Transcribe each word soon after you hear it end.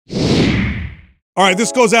All right,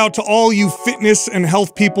 this goes out to all you fitness and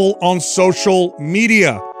health people on social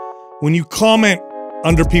media. When you comment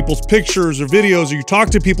under people's pictures or videos, or you talk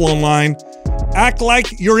to people online, act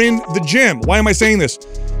like you're in the gym. Why am I saying this?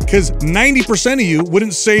 Because 90% of you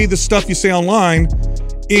wouldn't say the stuff you say online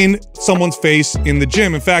in someone's face in the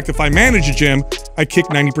gym. In fact, if I manage a gym, I kick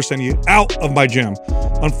 90% of you out of my gym.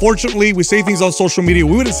 Unfortunately, we say things on social media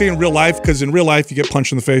we wouldn't say in real life, because in real life, you get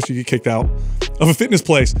punched in the face, you get kicked out of a fitness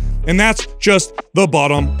place. And that's just the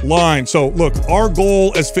bottom line. So look, our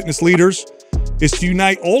goal as fitness leaders is to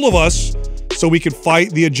unite all of us so we can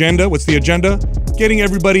fight the agenda. What's the agenda? Getting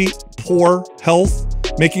everybody poor health,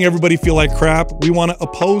 making everybody feel like crap. We want to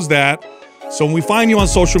oppose that. So when we find you on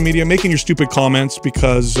social media making your stupid comments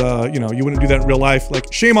because you know, you wouldn't do that in real life,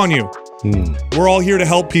 like, shame on you. We're all here to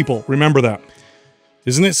help people. Remember that.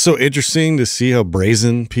 Isn't it so interesting to see how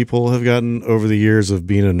brazen people have gotten over the years of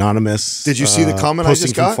being anonymous? Did you see the comment I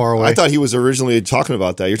just got? Far away? I thought he was originally talking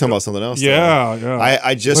about that. You're talking about something else. Yeah, yeah.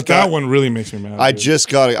 I just got, that one really makes me mad. I just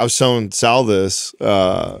got. I was showing Sal this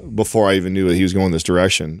before I even knew that he was going this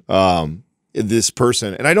direction. This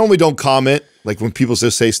person, and I normally don't comment. Like when people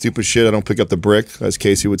just say stupid shit, I don't pick up the brick, as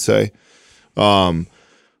Casey would say.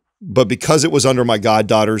 But because it was under my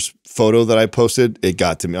goddaughter's photo that I posted, it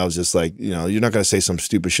got to me. I was just like, you know, you're not going to say some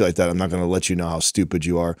stupid shit like that. I'm not going to let you know how stupid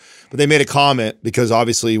you are. But they made a comment because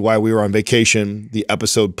obviously while we were on vacation, the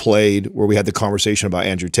episode played where we had the conversation about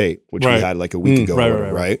Andrew Tate, which we had like a week ago,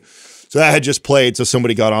 right? So that had just played. So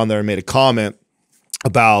somebody got on there and made a comment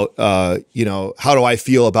about, you know, how do I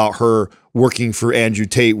feel about her working for Andrew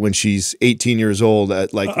Tate when she's 18 years old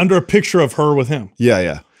at like under a picture of her with him. Yeah,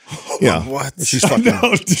 yeah. Yeah, what? She's fucking.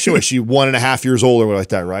 She 1.5 years old or like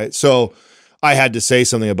that, right? So I had to say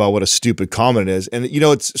something about what a stupid comment is, and you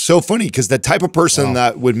know, it's so funny because the type of person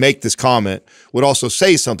that would make this comment would also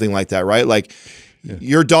say something like that, right? Like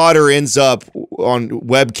your daughter ends up on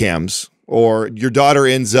webcams, or your daughter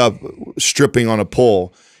ends up stripping on a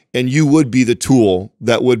pole. And you would be the tool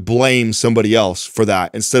that would blame somebody else for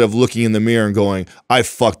that instead of looking in the mirror and going, I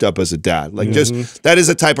fucked up as a dad. Like just, that is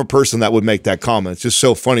the type of person that would make that comment. It's just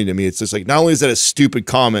so funny to me. It's just like, not only is that a stupid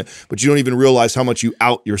comment, but you don't even realize how much you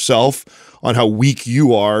out yourself on how weak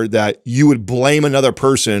you are, that you would blame another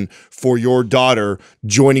person for your daughter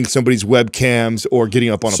joining somebody's webcams or getting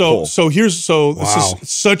up on a pole. So this is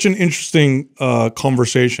such an interesting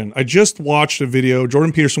conversation. I just watched a video.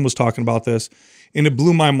 Jordan Peterson was talking about this, and it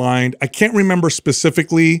blew my mind. I can't remember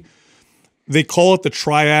specifically. They call it the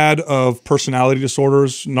triad of personality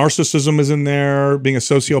disorders. Narcissism is in there. Being a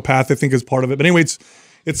sociopath, I think, is part of it. But anyway,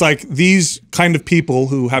 it's like these kind of people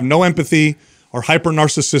who have no empathy, are hyper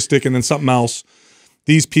narcissistic, and then something else.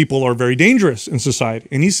 These people are very dangerous in society.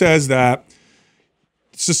 And he says that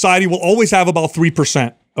society will always have about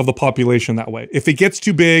 3% of the population that way. If it gets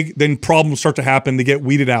too big, then problems start to happen. They get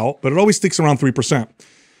weeded out, but it always sticks around 3%.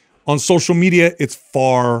 On social media, it's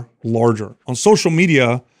far larger. On social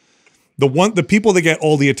media, the people that get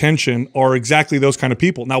all the attention are exactly those kind of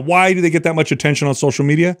people. Now, why do they get that much attention on social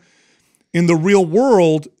media? In the real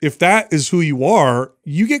world, if that is who you are,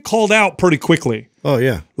 you get called out pretty quickly. Oh,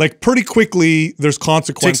 yeah. Like pretty quickly, there's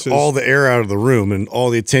consequences. Takes all the air out of the room and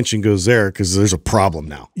all the attention goes there because there's a problem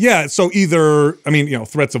now. Yeah, so either, I mean, you know,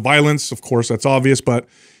 threats of violence, of course, that's obvious, but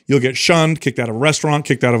you'll get shunned, kicked out of a restaurant,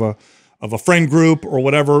 kicked out of a friend group or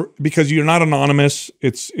whatever, because you're not anonymous.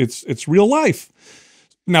 It's real life.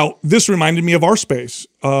 Now, this reminded me of our space.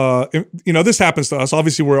 You know, this happens to us.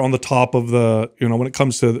 Obviously, we're on the top of the, you know, when it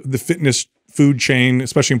comes to the fitness food chain,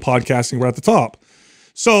 especially in podcasting, we're at the top.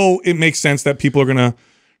 So it makes sense that people are going to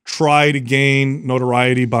try to gain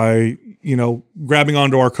notoriety by, you know, grabbing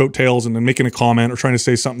onto our coattails and then making a comment or trying to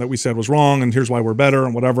say something that we said was wrong and here's why we're better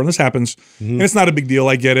and whatever. And this happens. And it's not a big deal.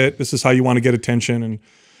 I get it. This is how you want to get attention. And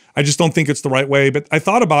I just don't think it's the right way. But I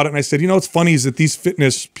thought about it and I said, you know, what's funny is that these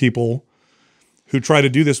fitness people who try to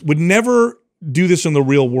do this would never do this in the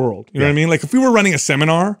real world. You know what I mean? Like if we were running a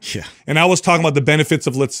seminar and I was talking about the benefits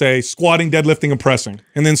of, let's say, squatting, deadlifting, and pressing,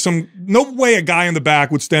 and then no way a guy in the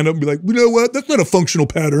back would stand up and be like, you know what, that's not a functional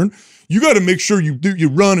pattern. You got to make sure you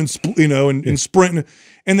run and, you know, and sprint.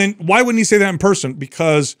 And then why wouldn't he say that in person?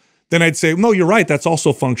 Because then I'd say, no, you're right. That's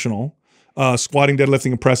also functional. Squatting,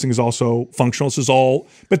 deadlifting, and pressing is also functional. This is all,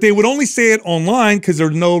 but they would only say it online because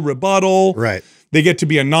there's no rebuttal. Right. They get to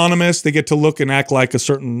be anonymous. They get to look and act like a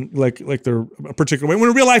certain, like they're a particular way. When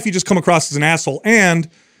in real life, you just come across as an asshole. And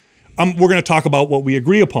we're going to talk about what we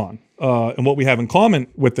agree upon and what we have in common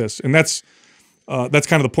with this. And that's kind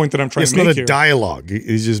of the point that I'm trying to make here. It's not a dialogue.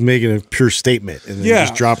 He's just making a pure statement and then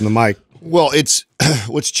just dropping the mic. Well, it's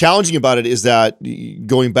what's challenging about it is that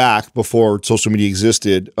going back before social media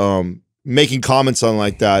existed, making comments on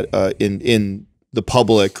like that in the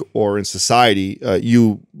public or in society,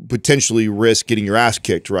 you potentially risk getting your ass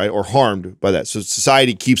kicked, right, or harmed by that. So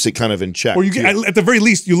society keeps it kind of in check. Or you get, at the very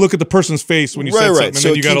least, you look at the person's face when you said something, and so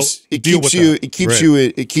then you got to deal with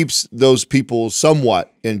that. It keeps those people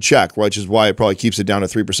somewhat in check, which is why it probably keeps it down to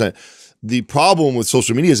 3%. The problem with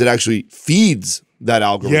social media is it actually feeds that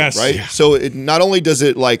algorithm, right? Yeah. So it not only does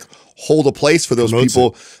it like hold a place for those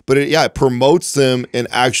people, but it promotes them and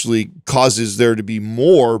actually causes there to be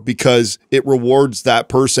more because it rewards that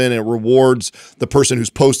person. It rewards the person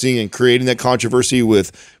who's posting and creating that controversy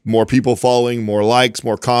with more people following, more likes,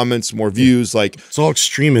 more comments, more views. Like it's all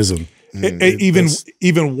extremism.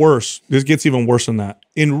 Even worse. This gets even worse than that.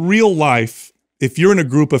 In real life, if you're in a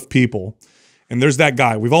group of people and there's that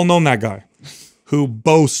guy, we've all known that guy, who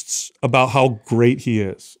boasts about how great he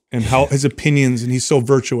is and how his opinions, and he's so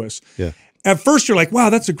virtuous. Yeah. At first you're like, wow,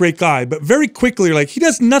 that's a great guy. But very quickly you're like, he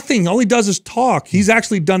does nothing. All he does is talk. He's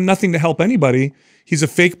actually done nothing to help anybody. He's a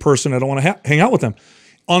fake person. I don't want to hang out with him.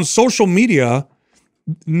 On social media,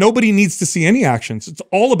 nobody needs to see any actions. It's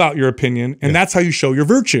all about your opinion, and that's how you show your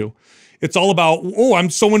virtue. It's all about, oh, I'm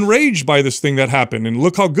so enraged by this thing that happened, and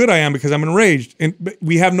look how good I am because I'm enraged. And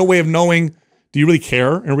we have no way of knowing, do you really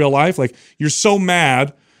care in real life? Like, you're so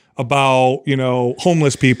mad about, you know,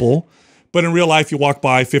 homeless people, but in real life you walk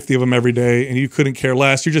by 50 of them every day and you couldn't care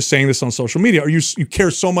less. You're just saying this on social media. Or you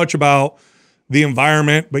care so much about the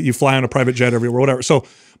environment, but you fly on a private jet everywhere, whatever. So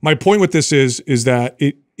my point with this is that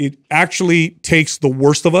it actually takes the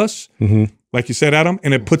worst of us, like you said, Adam,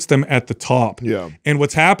 and it puts them at the top. Yeah. And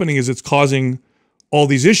what's happening is it's causing all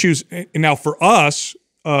these issues. And now for us,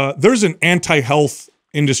 there's an anti-health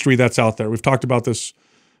industry that's out there. We've talked about this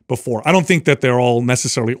before. I don't think that they're all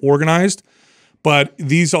necessarily organized, but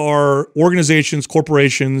these are organizations,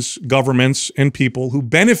 corporations, governments, and people who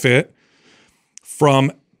benefit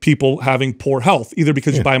from people having poor health, either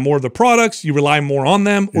because you buy more of the products, you rely more on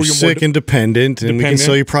them, or you're sick more and dependent, and we can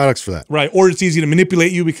sell you products for that. Right. Or it's easy to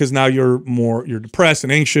manipulate you because now you're depressed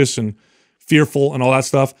and anxious and fearful and all that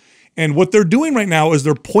stuff. And what they're doing right now is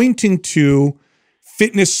they're pointing to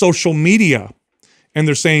fitness social media. And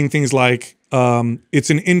they're saying things like, it's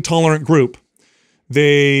an intolerant group.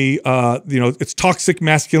 They, it's toxic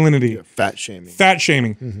masculinity. Yeah, fat shaming. Fat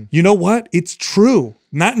shaming. You know what? It's true.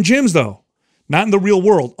 Not in gyms, though. Not in the real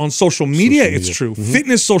world. On social media, it's true.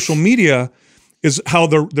 Fitness social media is how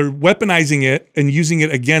they're weaponizing it and using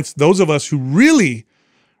it against those of us who really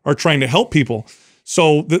are trying to help people.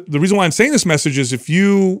 So the reason why I'm saying this message is if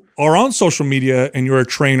you are on social media and you're a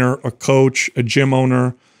trainer, a coach, a gym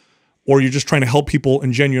owner, or you're just trying to help people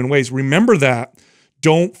in genuine ways, remember that.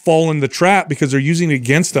 Don't fall in the trap because they're using it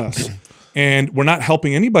against us. And we're not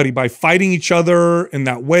helping anybody by fighting each other in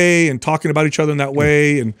that way and talking about each other in that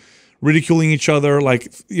way and ridiculing each other.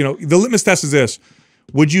 Like, you know, the litmus test is this.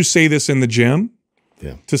 Would you say this in the gym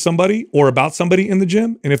to somebody or about somebody in the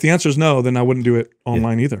gym? And if the answer is no, then I wouldn't do it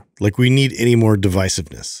online either. Like, we need any more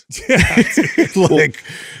divisiveness. Like,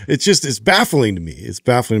 it's baffling to me. It's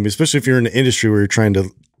baffling to me, especially if you're in an industry where you're trying to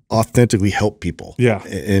authentically help people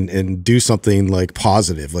and do something like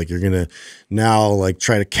positive. Like, you're gonna now like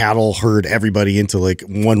try to cattle herd everybody into like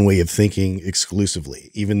one way of thinking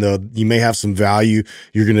exclusively, even though you may have some value.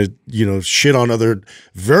 You're gonna, you know, shit on other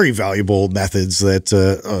very valuable methods that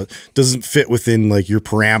doesn't fit within like your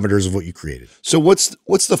parameters of what you created. So what's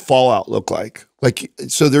the fallout look like? Like,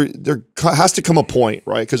 so there has to come a point,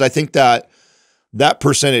 right? Because I think that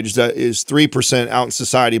percentage that is 3% out in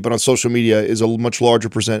society, but on social media is a much larger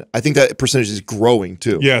percent. I think that percentage is growing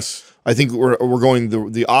too. Yes. I think we're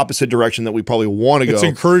going the opposite direction that we probably want to go. It's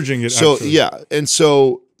encouraging it. So actually. Yeah. And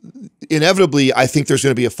so inevitably, I think there's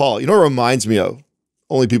going to be a fall. You know what it reminds me of?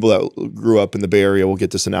 Only people that grew up in the Bay Area will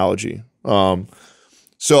get this analogy.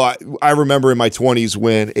 So I remember in my 20s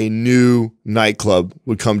when a new nightclub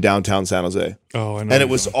would come downtown San Jose. Oh, I know. And it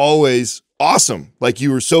was always awesome. Like,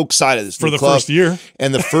 you were so excited. This for the club. first year.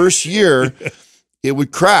 And the first year it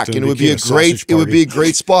would crack and it would be a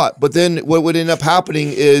great spot. But then what would end up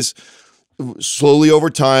happening is slowly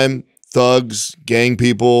over time, thugs, gang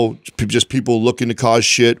people, just people looking to cause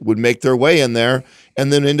shit would make their way in there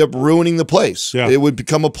and then end up ruining the place. Yeah. It would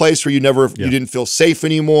become a place where you didn't feel safe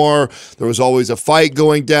anymore. There was always a fight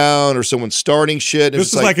going down or someone starting shit.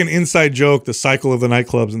 This is like an inside joke, the cycle of the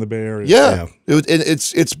nightclubs in the Bay Area. Yeah.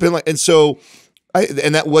 It's been like, and so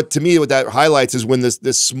what that highlights is when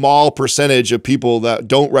this small percentage of people that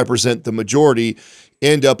don't represent the majority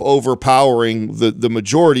end up overpowering the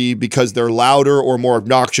majority because they're louder or more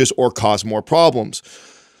obnoxious or cause more problems.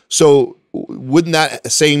 So wouldn't that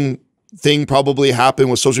same thing probably happen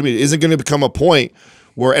with social media? Isn't going to become a point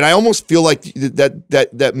where, and I almost feel like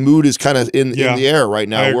that mood is kind of in the air right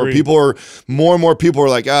now, where people are, more and more people are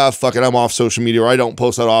like, fuck it, I'm off social media, or I don't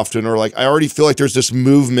post that often, or like, I already feel like there's this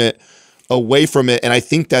movement away from it, and I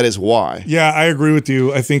think that is why. Yeah, I agree with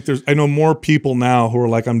you. I think I know more people now who are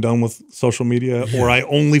like, I'm done with social media, or I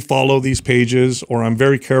only follow these pages, or I'm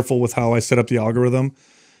very careful with how I set up the algorithm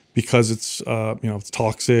because it's it's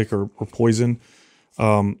toxic or poison.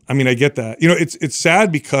 I mean, I get that. It's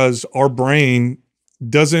sad because our brain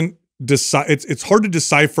doesn't decide. It's hard to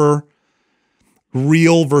decipher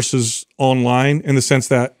real versus online, in the sense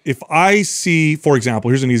that if I see, for example,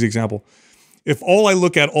 here's an easy example. If all I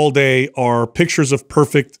look at all day are pictures of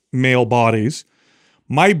perfect male bodies,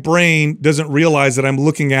 my brain doesn't realize that I'm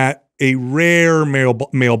looking at a rare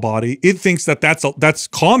male body. It thinks that that's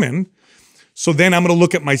common. So then I'm going to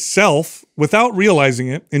look at myself without realizing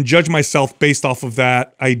it and judge myself based off of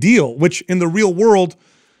that ideal, which in the real world,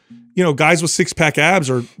 guys with six-pack abs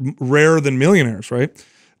are rarer than millionaires, right?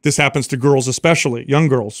 This happens to girls, especially young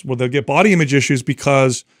girls, where they'll get body image issues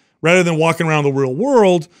because rather than walking around the real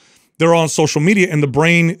world, they're on social media, and the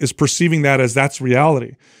brain is perceiving that as that's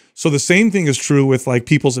reality. So the same thing is true with like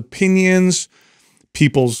people's opinions,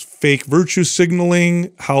 people's fake virtue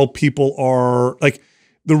signaling, how people are like,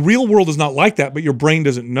 the real world is not like that, but your brain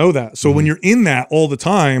doesn't know that. So when you're in that all the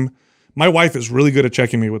time, my wife is really good at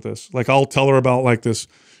checking me with this. Like I'll tell her about like this,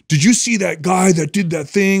 did you see that guy that did that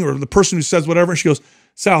thing, or the person who says whatever? And she goes,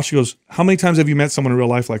 Sal, she goes, how many times have you met someone in real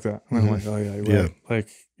life like that? And I'm like, oh yeah, you're right. Like,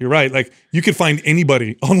 you're right. Like you could find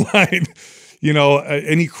anybody online,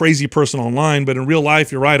 any crazy person online, but in real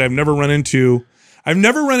life, you're right. I've never run into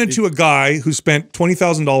a guy who spent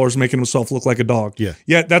 $20,000 making himself look like a dog.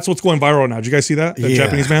 Yeah, that's what's going viral now. Did you guys see that? That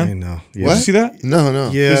Japanese man? I know. Yeah. Did you see that?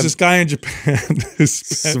 No. Yeah. There's this guy in Japan.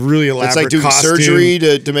 It's really elaborate. It's like doing costume. surgery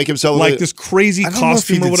to make himself like this crazy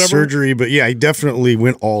costume or whatever. Surgery, but yeah, he definitely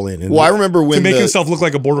went all in. Well, I remember when to make himself look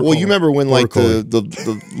like a border collie. Well, you remember when like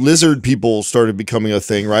the lizard people started becoming a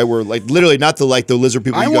thing, right? Where like literally not the lizard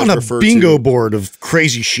people. I want a bingo board of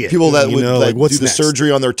crazy shit. People that would like do the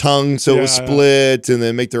surgery on their tongue so it was split, and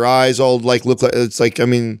then make their eyes all like look like, it's like, I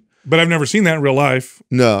mean, but I've never seen that in real life.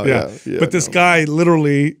 No, but this guy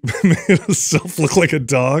literally made himself look like a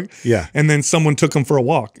dog. Yeah, and then someone took him for a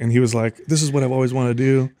walk, and he was like, "This is what I've always wanted to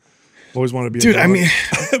do. Always wanted to be a dog." I mean,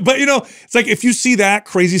 but it's like if you see that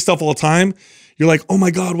crazy stuff all the time, you're like, "Oh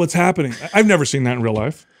my god, what's happening?" I've never seen that in real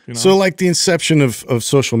life. So like the inception of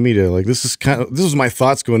social media, like this was my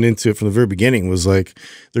thoughts going into it from the very beginning, was like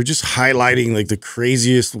they're just highlighting like the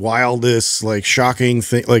craziest, wildest, like shocking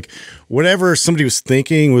thing, like whatever somebody was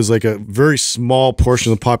thinking was like a very small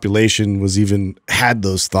portion of the population was even had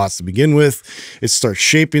those thoughts to begin with. It starts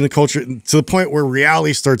shaping the culture to the point where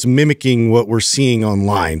reality starts mimicking what we're seeing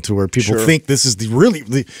online, to where people think this is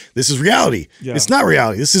this is reality. Yeah. It's not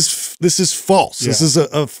reality. This is false. Yeah. This is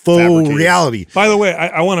a faux reality. By the way,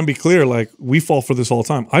 I want to be clear, like we fall for this all the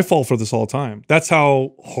time. I fall for this all the time. That's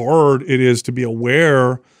how hard it is to be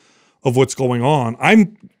aware of what's going on.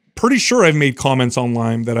 I'm pretty sure I've made comments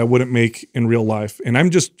online that I wouldn't make in real life. And I'm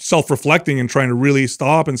just self-reflecting and trying to really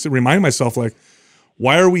stop and remind myself, like,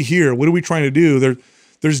 why are we here? What are we trying to do?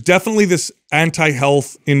 There's definitely this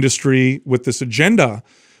anti-health industry with this agenda.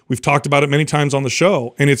 We've talked about it many times on the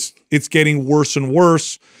show, and it's getting worse and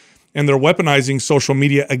worse. And they're weaponizing social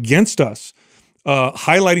media against us.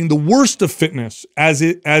 Highlighting the worst of fitness as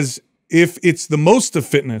if it's the most of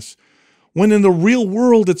fitness, when in the real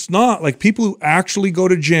world it's not. Like people who actually go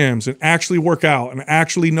to gyms and actually work out and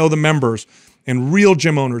actually know the members, and real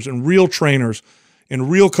gym owners and real trainers and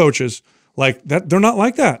real coaches, like that, they're not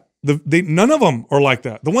like that. None of them are like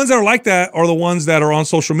that. The ones that are like that are the ones that are on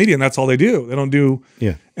social media, and that's all they do. They don't do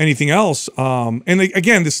anything else. And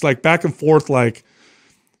again, this like back and forth, like,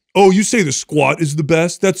 oh, you say the squat is the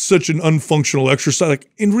best? That's such an unfunctional exercise.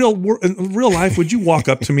 Like in real life, would you walk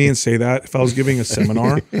up to me and say that if I was giving a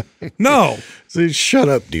seminar? No. So shut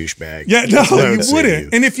up, douchebag. Yeah, no, you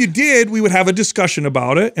wouldn't. And if you did, we would have a discussion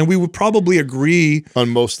about it, and we would probably agree on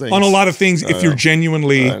most things, on a lot of things, if you're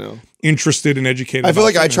genuinely interested and educated. I feel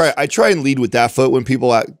like I try and lead with that foot when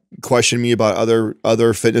people question me about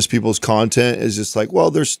other fitness people's content. Is just like,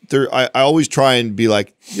 well, I always try and be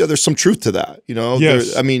like, yeah, there's some truth to that.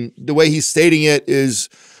 Yes. I mean, the way he's stating it is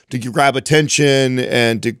to grab attention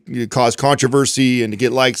and to cause controversy and to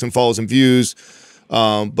get likes and follows and views.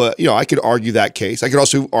 But I could argue that case. I could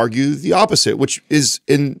also argue the opposite, which is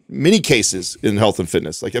in many cases in health and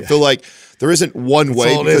fitness. Like I feel like there isn't one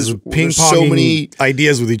way, because there's so many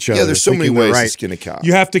ideas with each other. Yeah, there's so many ways to skin a cat.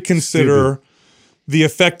 You have to consider the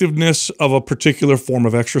effectiveness of a particular form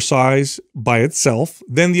of exercise by itself,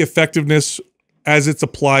 then the effectiveness as it's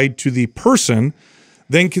applied to the person,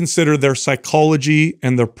 then consider their psychology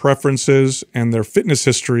and their preferences and their fitness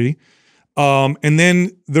history. And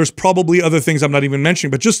then there's probably other things I'm not even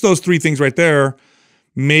mentioning, but just those 3 things right there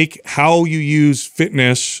make how you use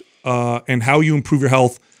fitness and how you improve your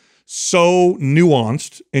health so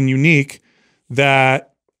nuanced and unique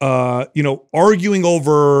that, you know, arguing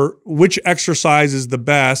over which exercise is the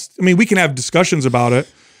best. I mean, we can have discussions about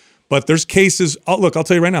it, but there's cases. Look, I'll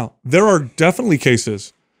tell you right now, there are definitely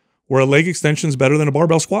cases where a leg extension is better than a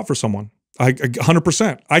barbell squat for someone.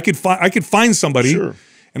 100%. I could find somebody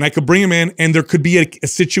and I could bring them in, and there could be a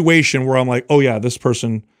situation where I'm like, oh yeah, this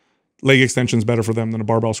person, leg extension is better for them than a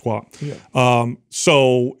barbell squat. Yeah.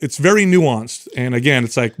 So it's very nuanced. And again,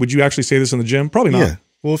 it's like, would you actually say this in the gym? Probably not. Yeah.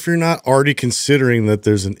 Well, if you're not already considering that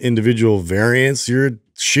there's an individual variance, you're a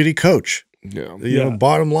shitty coach. Yeah. You know,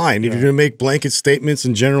 bottom line, if you're going to make blanket statements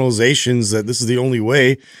and generalizations that this is the only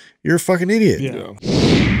way, you're a fucking idiot. Yeah.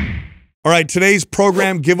 All right, today's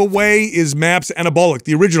program giveaway is MAPS Anabolic,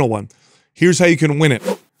 the original one. Here's how you can win it.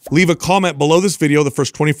 Leave a comment below this video the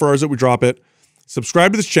first 24 hours that we drop it.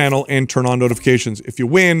 Subscribe to this channel and turn on notifications. If you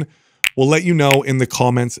win, we'll let you know in the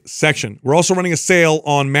comments section. We're also running a sale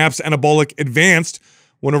on MAPS Anabolic Advanced,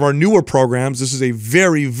 one of our newer programs. This is a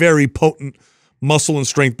very, very potent muscle and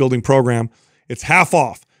strength building program. It's half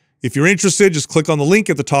off. If you're interested, just click on the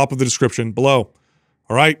link at the top of the description below.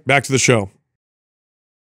 All right, back to the show.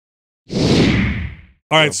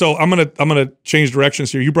 All right, so I'm gonna change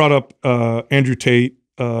directions here. You brought up Andrew Tate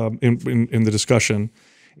in the discussion,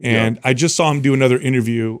 and I just saw him do another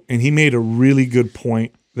interview, and he made a really good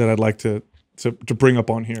point that I'd like to bring up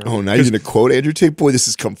on here. Oh, now you're gonna quote Andrew Tate? Boy, this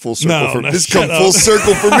has come full circle. This has come full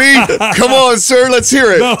circle for me. Come on, sir, let's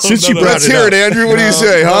hear it. Let's hear it, Andrew. What do you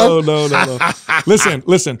say, huh? No.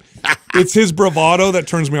 Listen. It's his bravado that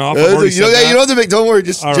turns me off. You know, don't worry.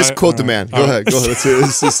 Just quote the man. Go ahead.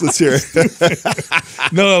 Let's hear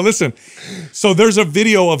it. No, listen. So there's a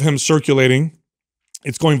video of him circulating.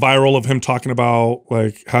 It's going viral of him talking about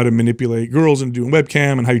like how to manipulate girls and doing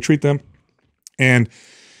webcam and how you treat them. And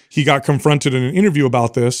he got confronted in an interview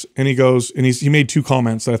about this, and he goes, and he made 2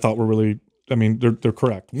 comments that I thought were really, I mean, they're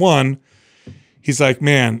correct. One, he's like,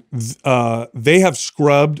 man, they have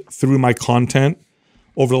scrubbed through my content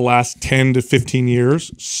over the last 10 to 15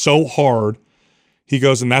 years so hard. He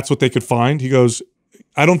goes, and that's what they could find. He goes,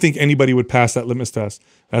 I don't think anybody would pass that litmus test.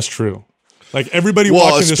 That's true. Like everybody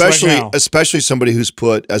watching this right now. Especially somebody who's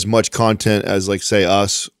put as much content as like say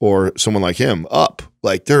us or someone like him up.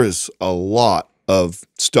 Like there is a lot of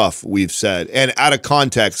stuff we've said, and out of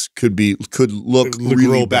context could look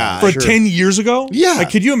really bad. For 10 years ago? Yeah. Like,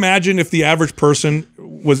 could you imagine if the average person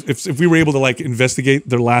was, if we were able to like investigate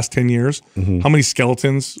their last 10 years, how many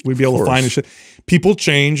skeletons we'd be able to find and shit? People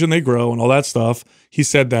change and they grow and all that stuff. He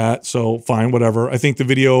said that, so fine, whatever. I think the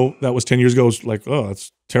video that was 10 years ago was like, oh,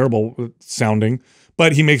 that's terrible sounding,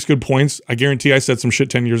 but he makes good points. I guarantee I said some shit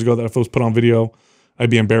 10 years ago that if it was put on video, I'd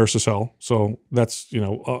be embarrassed as hell. So that's, you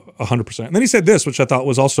know, 100%. And then he said this, which I thought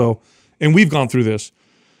was also, and we've gone through this,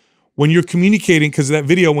 when you're communicating, because that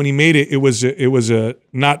video, when he made it, it was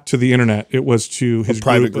not to the internet. It was to his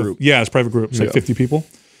private group. His private group. It's like 50 people.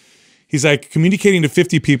 He's like, communicating to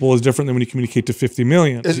 50 people is different than when you communicate to 50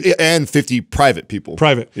 million. And 50 private people.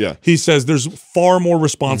 Private. Yeah. He says there's far more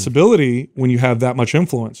responsibility when you have that much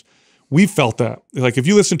influence. We felt that. Like if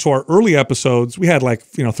you listen to our early episodes, we had like,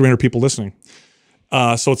 300 people listening.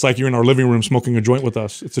 So it's like you're in our living room smoking a joint with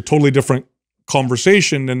us. It's a totally different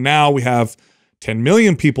conversation. And now we have 10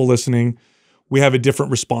 million people listening. We have a different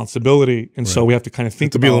responsibility. And so we have to kind of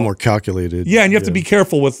think to be a little more calculated. Yeah, and you have to be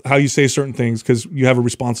careful with how you say certain things because you have a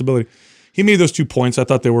responsibility. He made those 2 points. I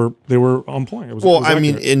thought they were on point. It was I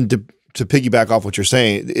mean, to piggyback off what you're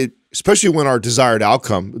saying, especially when our desired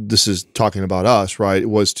outcome, this is talking about us, right,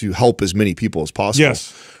 was to help as many people as possible.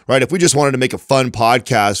 Yes. Right? If we just wanted to make a fun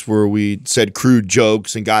podcast where we said crude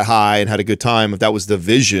jokes and got high and had a good time, if that was the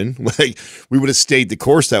vision, like we would have stayed the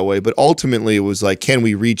course that way. But ultimately, it was like, can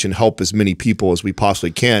we reach and help as many people as we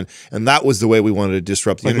possibly can? And that was the way we wanted to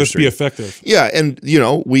disrupt the industry. Let's be effective. Yeah, and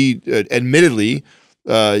we admittedly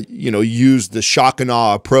used the shock and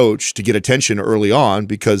awe approach to get attention early on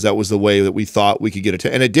because that was the way that we thought we could get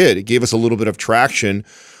attention, and it did. It gave us a little bit of traction.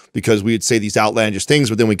 Because we would say these outlandish things,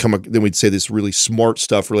 but then we'd say this really smart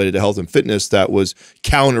stuff related to health and fitness that was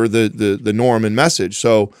counter the norm and message.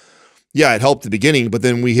 So, yeah, it helped at the beginning, but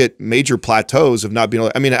then we hit major plateaus of not being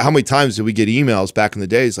able. I mean, how many times did we get emails back in the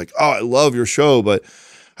days like, "Oh, I love your show, but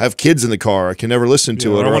I have kids in the car, I can never listen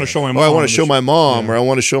to it." Or I want to show my mom. I want to show my mom, or I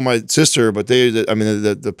want to show my sister, but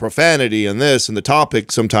the profanity and this and the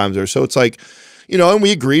topic sometimes are so. It's like. And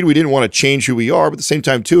we agreed we didn't want to change who we are, but at the same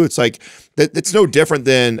time too, it's like it's no different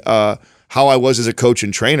than how I was as a coach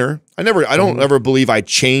and trainer. I don't ever believe I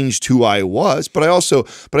changed who I was, but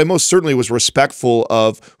I most certainly was respectful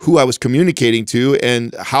of who I was communicating to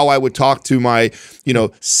and how I would talk to my,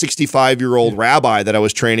 65-year-old rabbi that I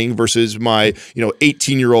was training versus my,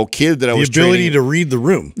 18-year-old kid that I was training. The ability to read the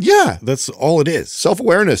room. Yeah. That's all it is.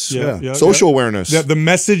 Self-awareness. Social awareness. The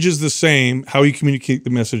message is the same. How you communicate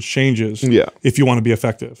the message changes. If you want to be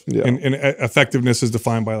effective. And effectiveness is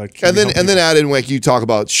defined by like. And then add in like you talk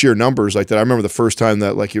about sheer numbers like that. I remember the first time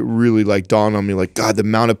that like it really like dawned on me like, God, the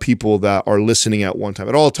amount of people that are listening at one time.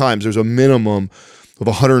 At all times, there's a minimum of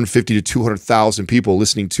 150 to 200,000 people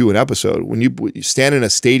listening to an episode. When you stand in a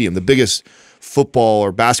stadium, the biggest football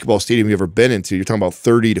or basketball stadium you've ever been into, you're talking about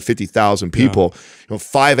 30 to 50,000 people.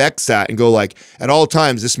 5x that and go like, at all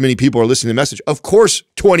times, this many people are listening to the message. Of course,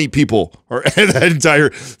 20 people or that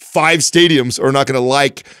entire 5 stadiums are not going to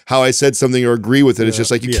like how I said something or agree with it. It's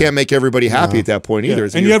just like you can't make everybody happy at that point either.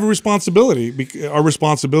 And you have a responsibility. Our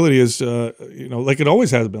responsibility is, like it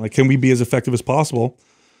always has been. Like, can we be as effective as possible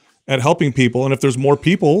at helping people? And if there's more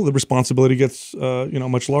people, the responsibility gets,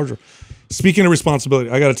 much larger. Speaking of responsibility,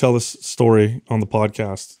 I got to tell this story on the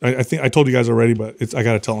podcast. I think I told you guys already, but I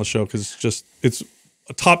got to tell on the show because it's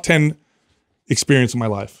a top 10 experience in my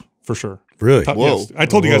life for sure. Really? Yes, I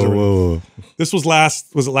told you guys already. This was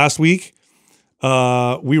last week?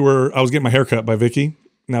 I was getting my hair cut by Vicki.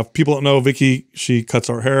 Now, if people don't know Vicki, she cuts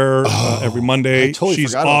our hair every Monday.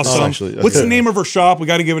 She's awesome. What's the name of her shop? We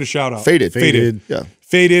got to give it a shout out. Faded. Yeah.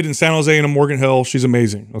 Faded in San Jose and in Morgan Hill. She's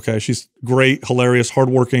amazing. Okay. She's great, hilarious,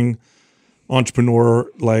 hardworking entrepreneur,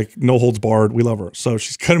 like no holds barred. We love her. So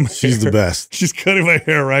she's cutting my hair. She's the best. She's cutting my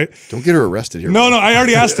hair, right? Don't get her arrested here. No, I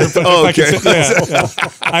already asked her. If I could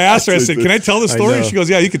I asked her, I said, can I tell the story? She goes,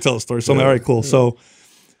 yeah, you can tell the story. So I'm like, all right, cool. So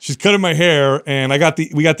she's cutting my hair, and we got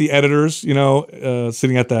the editors,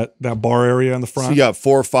 sitting at that bar area in the front. So you got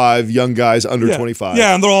 4 or 5 young guys under 25.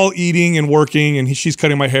 Yeah, and they're all eating and working, and she's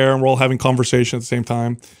cutting my hair, and we're all having conversation at the same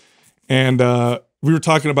time. And we were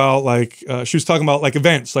talking about she was talking about like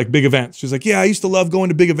events, like big events. She's like, yeah, I used to love going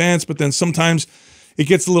to big events, but then sometimes it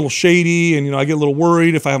gets a little shady, and I get a little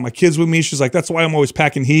worried if I have my kids with me. She's like, that's why I'm always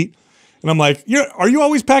packing heat. And I'm like, are you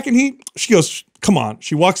always packing heat? She goes, come on.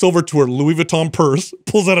 She walks over to her Louis Vuitton purse,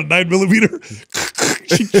 pulls out a 9mm.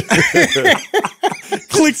 She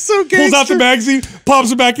clicks, pulls out the magazine,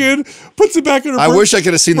 pops it back in, puts it back in her purse. I wish I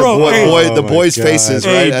could have seen the boys' faces,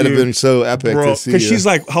 right? That'd have been so epic to see. Because she's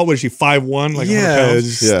like, how old is she? 5'1", like 100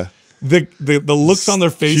 pounds? Yeah. The looks on their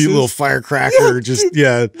faces, cute little firecracker,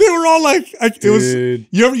 they were all like it was.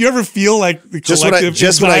 You ever feel like the collective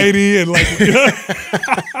anxiety and like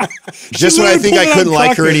just when I think I couldn't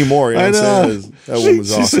like her anymore. I know. That woman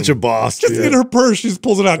was awesome. She's such a boss. Just in her purse, she just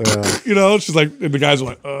pulls it out. She's like, and the guys are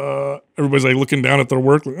like, everybody's like looking down at their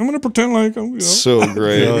work. Like, I'm gonna pretend like I'm. So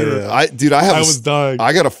great, I was dying.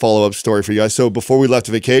 I got a follow-up story for you guys. So before we left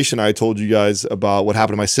to vacation, I told you guys about what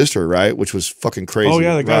happened to my sister, right? Which was fucking crazy. Oh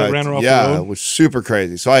yeah, the guy that ran her off the road. It was super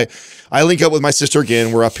crazy. So I link up with my sister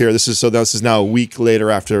again. We're up here. This is now a week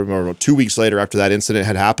later or 2 weeks later after that incident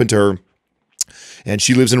had happened to her. And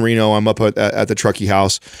she lives in Reno. I'm up at the Truckee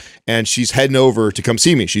house, and she's heading over to come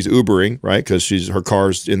see me. She's Ubering, right? Because her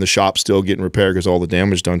car's in the shop still getting repaired because all the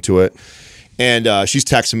damage done to it. And she's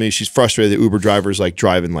texting me. She's frustrated. The Uber driver's like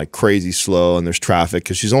driving like crazy slow, and there's traffic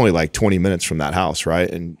because she's only like 20 minutes from that house, right?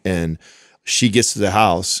 And she gets to the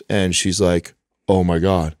house, and she's like, "Oh my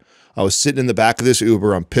God." I was sitting in the back of this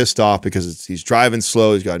Uber. I'm pissed off because he's driving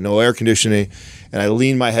slow. He's got no air conditioning. And I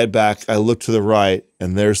lean my head back. I look to the right,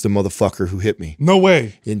 and there's the motherfucker who hit me. No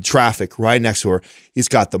way. In traffic right next to her. He's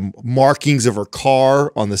got the markings of her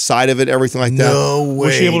car on the side of it, everything like that. No way.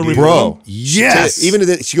 Was she able to report? Bro. Yes.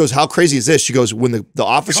 Even she goes, how crazy is this? She goes, when the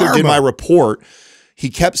officer did my report, he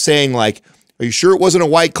kept saying like, are you sure it wasn't a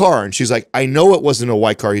white car? And she's like, I know it wasn't a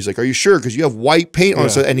white car. He's like, are you sure? Because you have white paint on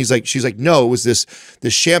it. And she's like, no, it was this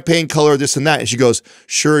champagne color, this and that. And she goes,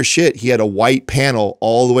 sure as shit, he had a white panel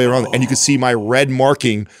all the way around. And you could see my red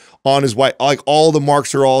marking on his white, like all the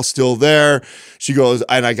marks are all still there. She goes,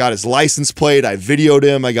 and I got his license plate. I videoed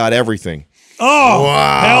him. I got everything. Oh,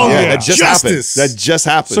 wow. Hell yeah. That just happened. That just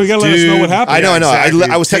happened. So you got to let us know what happened. I know. Exactly.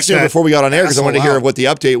 I was texting her before we got on air because I wanted to hear what the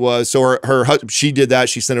update was. So she did that.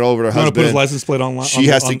 She sent it over to her husband. Put his license plate online. She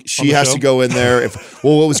has to go in there.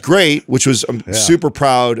 What was great, which was I'm super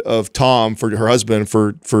proud of Tom for her husband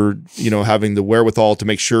for having the wherewithal to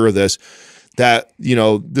make sure of this. that, you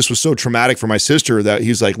know, this was so traumatic for my sister that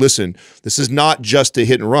he's like, listen, this is not just a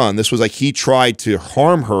hit and run. This was like, he tried to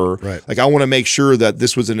harm her. Right. Like, I want to make sure that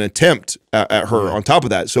this was an attempt at her on top of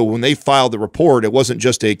that. So when they filed the report, it wasn't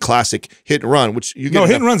just a classic hit and run, which you get. No,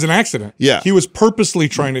 hit and run's an accident. Yeah. He was purposely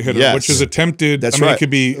trying to hit her, which is attempted. That's I mean, right. It could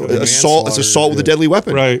be assault. It's assault with a deadly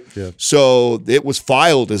weapon. Right. Yeah. So it was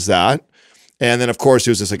filed as that. And then, of course,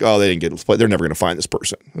 it was just like, oh, they didn't get a plate. They're never going to find this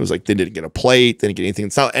person. It was like they didn't get a plate. They didn't get anything.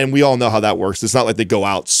 It's not, and we all know how that works. It's not like they go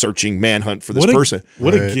out searching manhunt for this person.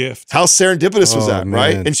 What a gift. How serendipitous was that,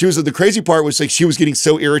 right? And she was, the crazy part was like she was getting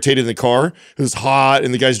so irritated in the car. It was hot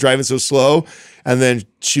and the guy's driving so slow. And then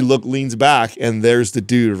she leans back and there's the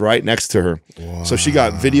dude right next to her. Wow. So she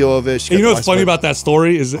got video of it. And you know what's funny about that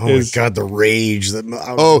story is, my God, the rage that.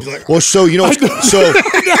 Well, so you know, so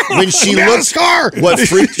when she looked, what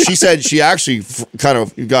she said, she actually kind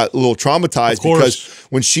of got a little traumatized because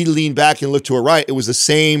when she leaned back and looked to her right, it was the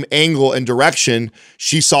same angle and direction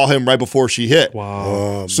she saw him right before she hit.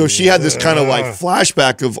 Wow. So she had this kind of like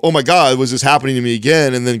flashback of, oh my God, was this happening to me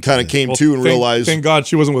again? And then kind of came to and realized. Thank God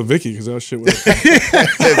she wasn't with Vicki because that shit was.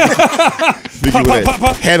 Vicki would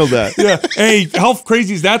have handled that. Yeah. Hey, how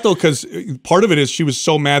crazy is that though? Because part of it is she was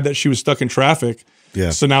so mad that she was stuck in traffic.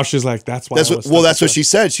 Yeah. So now she's like, that's why. That's what she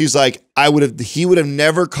said. She's like, he would have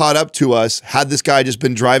never caught up to us had this guy just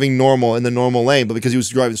been driving normal in the normal lane. But because he was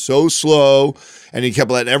driving so slow and he kept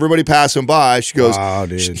letting everybody pass him by, she goes, wow,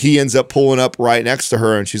 dude. He ends up pulling up right next to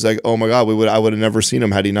her. And she's like, oh my God, I would have never seen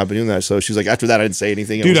him had he not been doing that. So she's like, after that, I didn't say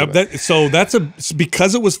anything. Dude,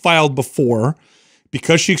 because it was filed before,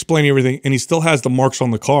 because she explained everything and he still has the marks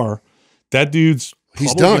on the car, that dude's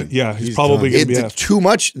he's done. Yeah, he's probably going to be it's too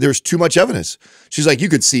much. There's too much evidence. She's like, you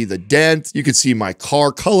could see the dent. You could see my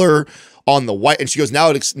car color on the white. And she goes, now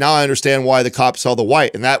I understand why the cops saw the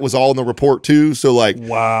white. And that was all in the report too. So like,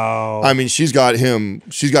 wow. I mean, she's got him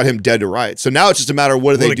dead to rights. So now it's just a matter of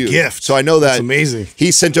what do they do? Gift. So I know that that's amazing.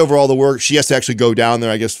 He sent over all the work. She has to actually go down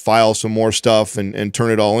there, I guess, file some more stuff and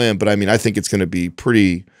turn it all in. But I mean, I think it's going to be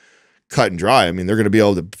pretty cut and dry. I mean, they're going to be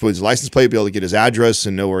able to put his license plate, be able to get his address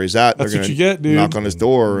and know where he's at. That's they're what going you get, dude. Knock on his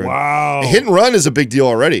door. Wow. And hit and run is a big deal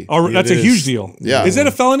already. That's a huge deal. Yeah. Is that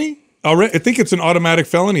a felony? I think it's an automatic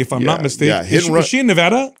felony if I'm not mistaken. Yeah. Is she in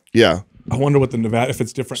Nevada? Yeah. I wonder what the Nevada, if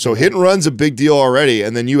it's different. So hit and run's a big deal already.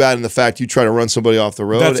 And then you add in the fact you try to run somebody off the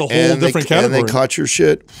road. That's a whole different category. And they caught your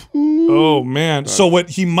shit. Oh, man. So what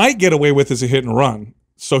he might get away with is a hit and run.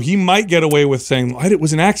 So he might get away with saying it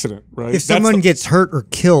was an accident, right? If someone gets hurt or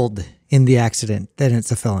killed in the accident, then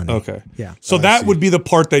it's a felony. Okay. Yeah. So that would be the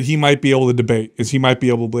part that he might be able to debate, is he might be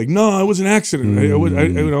able to be like, no, it was an accident.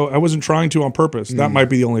 I wasn't trying to on purpose. That might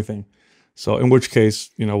be the only thing. So in which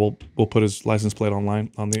case, we'll put his license plate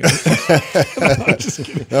online on the. No, just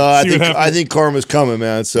kidding. I think karma's coming,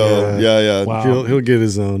 man. So yeah. Wow. He'll get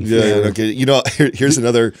his own. Yeah. Okay. Here's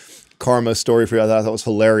another karma story for you that I thought was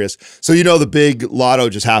hilarious. So the big lotto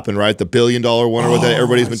just happened, right? The $1 billion winner that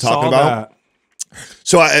everybody's been talking about. That.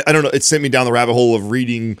 So I don't know. It sent me down the rabbit hole of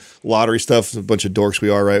reading lottery stuff. A bunch of dorks we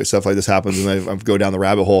are, right? Stuff like this happens, and I go down the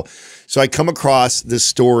rabbit hole. So I come across this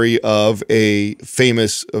story of a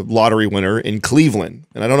famous lottery winner in Cleveland,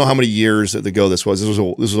 and I don't know how many years ago this was. This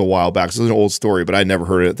was a while back. So this is an old story, but I never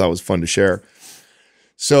heard it. I thought it was fun to share.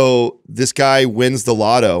 So this guy wins the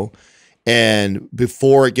lotto, and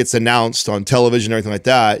before it gets announced on television or anything like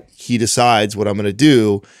that, he decides what I'm going to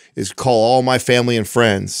do is call all my family and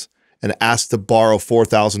friends and ask to borrow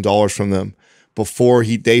 $4,000 from them before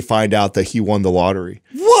they find out that he won the lottery.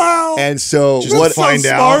 Wow. And so talk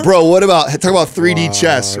about 3D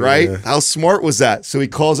chess, right? Yeah. How smart was that? So he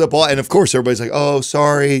calls up and of course everybody's like, oh,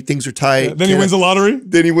 sorry, things are tight. Yeah, then he wins the lottery?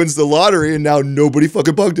 Then he wins the lottery and now nobody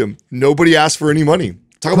fucking bugged him. Nobody asked for any money.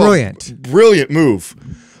 Brilliant move.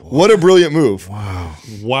 What a brilliant move.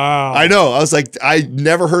 Wow. I know. I was like, I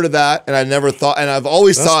never heard of that. And I never thought, and I've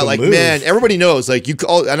always thought like, man, everybody knows, like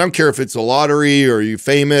I don't care if it's a lottery or you're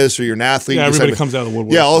famous or you're an athlete. Yeah, everybody comes out of the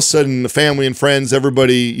woodwork. Yeah, all of a sudden the family and friends,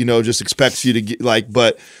 everybody, just expects you to get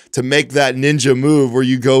but to make that ninja move where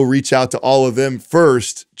you go reach out to all of them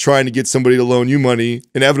first, trying to get somebody to loan you money,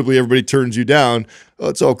 inevitably everybody turns you down. Oh,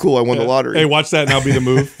 it's all cool. I won the lottery. Hey, watch that. Now be the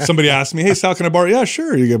move. Somebody asked me, hey, Sal, can I borrow? Yeah,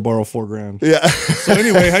 sure. You get borrow $4,000. Yeah. So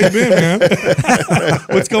anyway, how you been, man?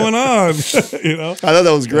 What's going on? I thought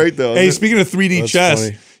that was great though. Hey, speaking of 3D chess,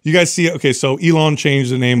 funny. You guys see, okay, so Elon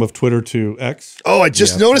changed the name of Twitter to X. Oh, I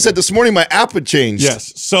just noticed that this morning. My app had changed.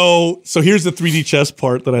 Yes. So here's the 3D chess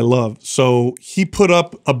part that I love. So he put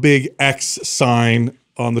up a big X sign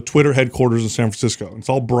on the Twitter headquarters in San Francisco. It's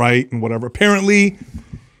all bright and whatever. Apparently,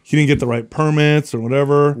 he didn't get the right permits or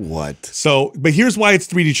whatever. What? So, but here's why it's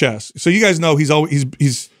 3D chess. So you guys know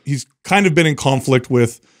he's kind of been in conflict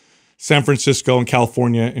with San Francisco and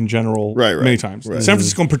California in general many times. San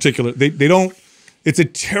Francisco in particular, they don't. It's a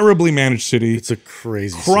terribly managed city. It's a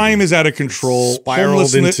crazy crime city. is out of control.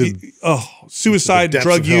 Spiraled into suicide,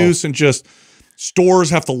 drug use, and just stores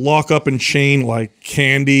have to lock up and chain like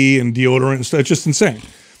candy and deodorant and stuff. It's just insane.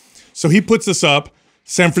 So he puts this up.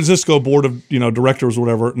 San Francisco board of directors or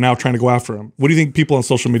whatever now trying to go after him. What do you think people on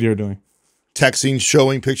social media are doing? Texting,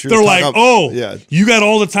 showing pictures. They're like, you got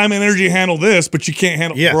all the time and energy to handle this, but you can't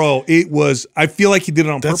handle bro. It was, I feel like he did it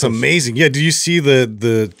on purpose. That's amazing. Yeah. Do you see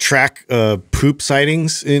the track poop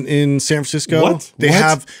sightings in San Francisco? What? They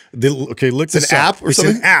have look it's this an app or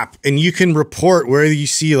something? It's an app, and you can report where you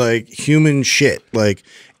see like human shit. Like,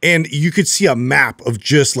 and you could see a map of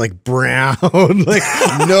just like brown, like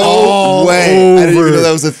no way. I didn't even know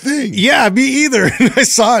that was a thing. Yeah, me either. And I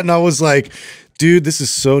saw it and I was like, dude, this is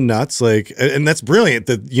so nuts. Like, and that's brilliant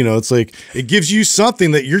that, it's like, it gives you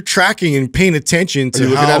something that you're tracking and paying attention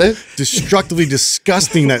to how destructively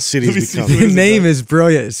disgusting that city's become. The name is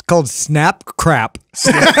brilliant. It's called Snap Crap.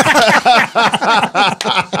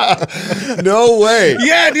 No way.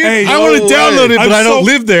 Yeah, dude. I want to download it, but I don't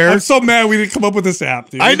live there. I'm so mad we didn't come up with this app,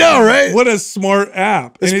 dude. I know, right? What a smart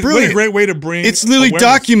app. It's brilliant. What a great way to bring It's literally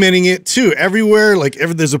documenting it too. Everywhere, like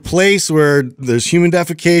there's a place where there's human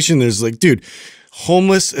defecation. There's like, dude,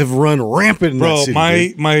 homeless have run rampant in that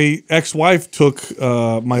city. My ex-wife took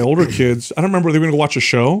my older kids. I don't remember, they were going to watch a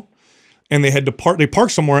show. And they had to park. They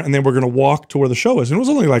parked somewhere, and they were going to walk to where the show is. And it was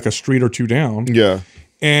only like a street or two down. Yeah.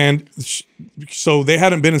 And so they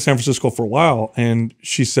hadn't been in San Francisco for a while. And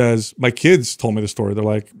she says, my kids told me the story. They're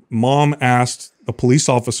like, Mom asked a police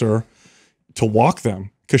officer to walk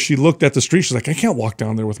them because she looked at the street. She's like, I can't walk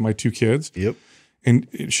down there with my 2 kids. Yep. And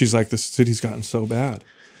she's like, the city's gotten so bad.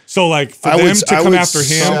 So like for them to come after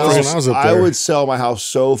him, I would sell my house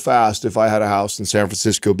so fast if I had a house in San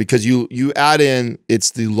Francisco, because you add in,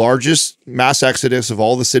 it's the largest mass exodus of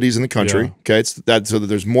all the cities in the country. Yeah. Okay, it's that, so that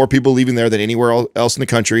there's more people leaving there than anywhere else in the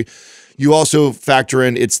country. You also factor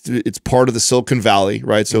in it's part of the Silicon Valley,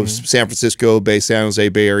 right? So San Francisco, San Jose,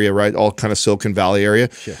 Bay Area, right? All kind of Silicon Valley area.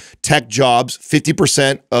 Yeah. Tech jobs,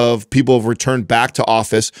 50% of people have returned back to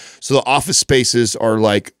office. So the office spaces are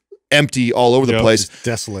like empty all over the place. It's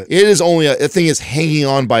desolate. It is only a thing is hanging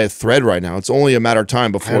on by a thread right now. It's only a matter of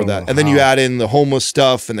time before that. And then you add in the homeless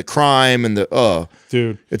stuff and the crime and the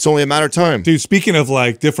dude, it's only a matter of time. Dude, speaking of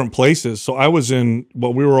like different places, so I was in,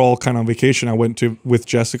 well, we were all kind of on vacation. I went to with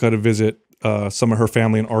Jessica to visit some of her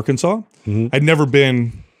family in Arkansas. I'd never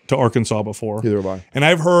been to Arkansas before. Neither have I. And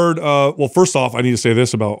I've heard, well, first off, I need to say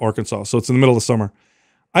this about Arkansas. So it's in the middle of the summer.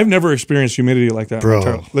 I've never experienced humidity like that.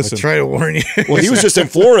 Bro, listen, I try to warn you. Well, he was just in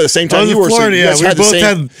Florida the same time you were. Florida, so you guys we had both the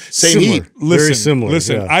had same heat. Very similar.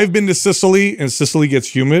 Listen, I've been to Sicily, and Sicily gets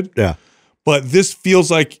humid. Yeah. But this feels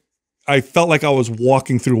like I felt like I was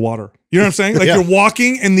walking through water. You know what I'm saying? Like you're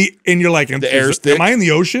walking and you're like, the air's thick. Am I in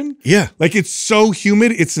the ocean? Yeah. Like it's so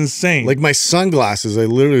humid, it's insane. Like my sunglasses, I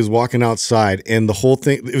literally was walking outside and the whole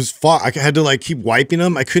thing, it was fog. I had to like keep wiping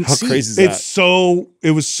them. I couldn't see. How crazy is that?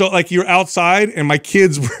 It was so like you're outside and my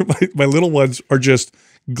kids, my little ones are just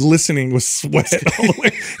glistening with sweat all the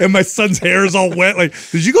way. And my son's hair is all wet. Like,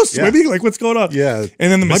 did you go swimming? Like, what's going on? Yeah.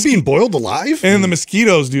 And then Am I being boiled alive? And then the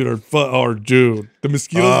mosquitoes, dude, the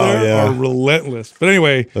mosquitoes there are relentless. But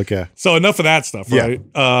anyway, so enough of that stuff, right?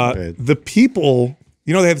 The people,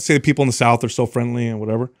 they have to say the people in the South are so friendly and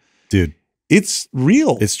whatever. Dude. It's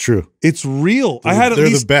real. It's true. It's real. They're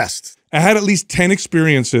the best. I had at least 10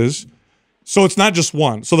 experiences. So it's not just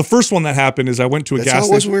one. So the first one that happened is I went to a gas station. That's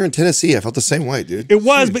how it was when we were in Tennessee. I felt the same way, dude. It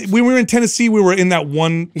was, but when we were in Tennessee, we were in that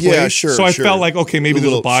one place. Yeah, sure. So I felt like, okay, maybe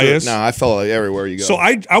there's a bias. No, I felt like everywhere you go. So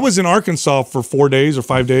I was in Arkansas for 4 days or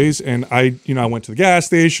 5 days, and I went to the gas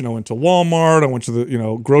station, I went to Walmart, I went to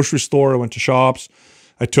the grocery store, I went to shops,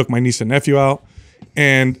 I took my niece and nephew out,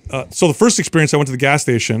 and so the first experience, I went to the gas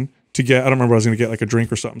station to get, I don't remember, I was going to get like a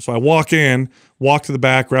drink or something. So I walk to the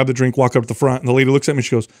back, grab the drink, walk up to the front, and the lady looks at me,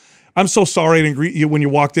 she goes, I'm so sorry I didn't greet you when you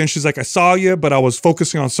walked in. She's like, I saw you, but I was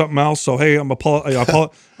focusing on something else. So, hey, I'm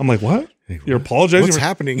like, what? You're apologizing? What's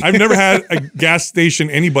happening? I've never had a gas station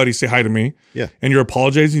anybody say hi to me. Yeah. And you're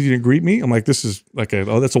apologizing you didn't greet me? I'm like, this is like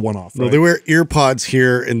that's a one-off. No, right? they wear ear pods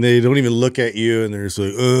here and they don't even look at you and they're just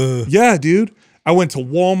like, ugh. Yeah, dude. I went to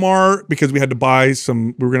Walmart because we had to buy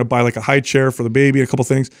we were going to buy like a high chair for the baby and a couple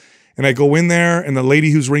things. And I go in there and the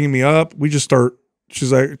lady who's ringing me up, we just start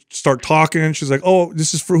talking. She's like, oh,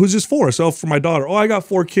 who's this for? So for my daughter. Oh, I got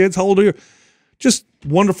 4 kids. How old are you? Just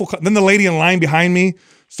wonderful. Then the lady in line behind me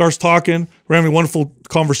starts talking. We're having a wonderful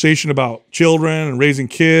conversation about children and raising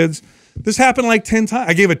kids. This happened like 10 times.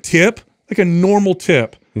 I gave a tip, like a normal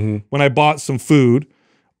tip when I bought some food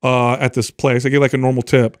at this place. I gave like a normal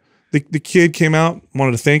tip. The kid came out,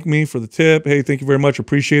 wanted to thank me for the tip. Hey, thank you very much.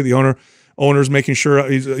 Appreciate it. The owner's making sure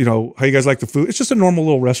he's, you know, how you guys like the food. It's just a normal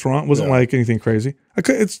little restaurant. It wasn't like anything crazy.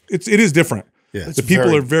 It is different. Yeah, the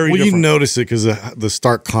people are very different. You notice it because the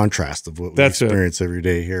stark contrast of what we experience every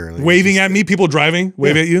day here. Like, waving at me, people driving,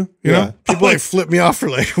 wave at you. You know, people like flip me off for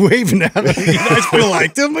like waving at me. I feel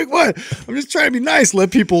like I'm like, what? I'm just trying to be nice,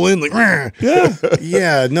 let people in. Like,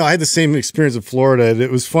 yeah. No, I had the same experience in Florida.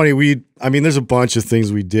 It was funny. I mean, there's a bunch of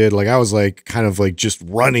things we did. Like I was like kind of like just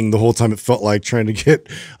running the whole time. It felt like trying to get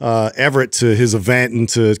Everett to his event and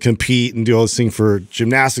to compete and do all this thing for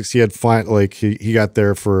gymnastics. He had fun. Like he got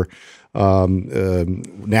there for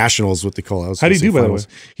nationals, what they call it. How did he do, by the way?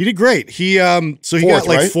 He did great. He so he got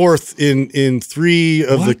like fourth in 3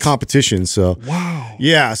 of the competitions. So wow,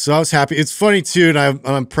 yeah. So I was happy. It's funny too, and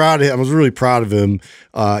I'm proud of him. I was really proud of him.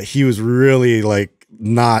 He was really like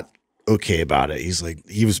not okay about it. He's like,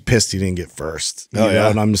 he was pissed he didn't get first. You know?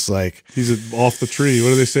 And I'm just like, he's off the tree. What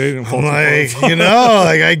do they say? I'm like, you know,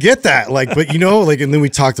 like I get that. Like, but you know, like, and then we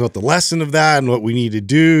talked about the lesson of that and what we need to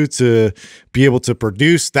do to be able to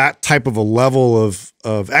produce that type of a level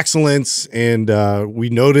of excellence. And we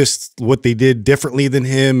noticed what they did differently than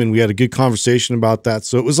him, and we had a good conversation about that.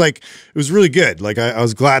 So it was like, it was really good. Like I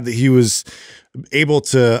was glad that he was able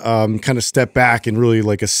to kind of step back and really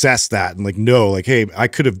like assess that and like know like, hey, I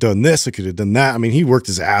could have done this, I could have done that. I mean, he worked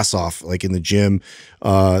his ass off like in the gym,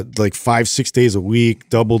 like 5-6 days a week,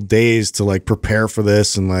 double days to like prepare for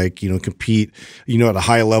this and like, you know, compete, you know, at a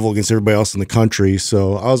high level against everybody else in the country.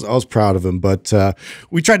 So I was proud of him. But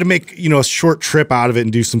we tried to make, you know, a short trip out of it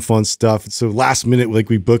and do some fun stuff. And so last minute, like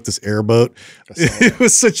we booked this airboat. It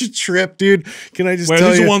was such a trip, dude. Can I just tell you? Are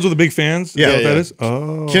these the ones with the big fans? Yeah. Is that what that is?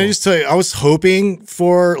 Oh. Can I just tell you, I was hoping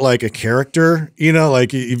for like a character, you know,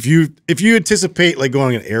 like if you anticipate like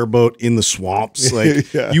going on an airboat in the swamps,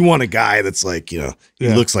 like you want a guy that's like, you know, he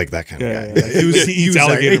looks like that kind of guy. He eats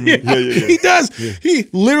alligator meat. He does. Yeah. He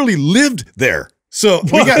literally lived there. So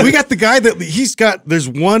we got the guy that there's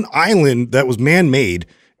one island that was man-made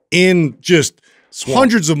in just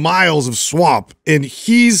hundreds of miles of swamp, and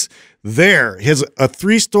he's there. He has a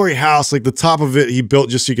 3-story house, like the top of it he built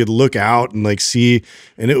just so you could look out and like see,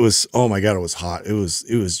 and it was, oh my God, it was hot. It was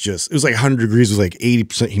like 100 degrees, it was like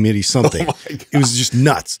 80% humidity, something. Oh it was just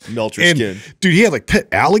nuts. Melt your skin. Dude, he had like pet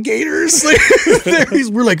alligators. Like,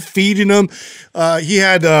 we're like feeding them.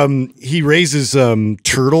 He raises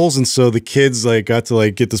turtles, and so the kids like got to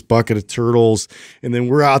like get this bucket of turtles, and then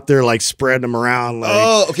we're out there like spreading them around. Like,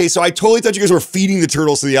 oh, okay. So I totally thought you guys were feeding the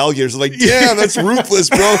turtles to the alligators. Like, damn, that's ruthless,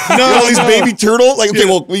 bro. No, all these baby turtle. Like, okay,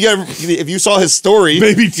 well, we got. If you saw his story,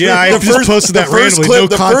 baby turtle. Yeah, I just posted that randomly.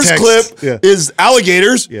 The first clip is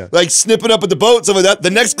alligators, like snipping up at the boat, stuff like that. The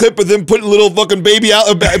next clip of them putting little fucking baby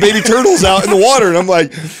turtles out in the water, and I'm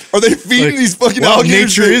like, are they feeding these fucking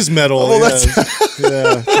alligators? Nature is metal. Oh, that's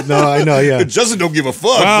no, I know. Yeah, Justin don't give a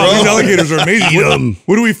fuck. Wow, bro. these alligators are amazing.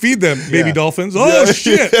 What do we feed them? Baby dolphins. Oh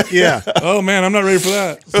shit. Yeah. Oh man, I'm not ready for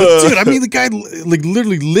that. Dude, I mean, the guy like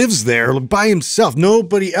literally lives there by himself.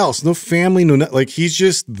 Nobody else. No family. No, like he's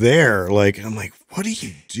just there. Like I'm like, what do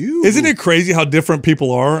you do? Isn't it crazy how different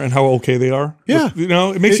people are and how okay they are? Yeah. You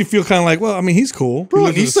know, it makes you feel kind of like, well, I mean, he's cool.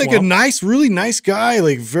 Bro, he's like a nice, really nice guy,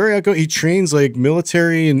 like very outgoing. He trains like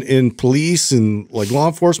military and police and like law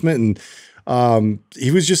enforcement, and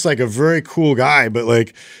he was just like a very cool guy, but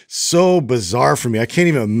like so bizarre for me. I can't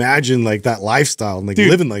even imagine like that lifestyle and like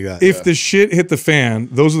living like that. If the shit hit the fan,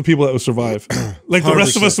 those are the people that would survive. Like the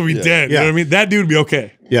rest of us would be dead. You know what I mean? That dude would be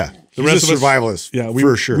okay. Yeah. The He's rest a of us, survivalist,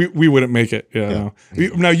 for sure. We wouldn't make it. Yeah. No.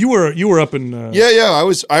 Now you were up in.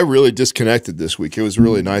 I really disconnected this week. It was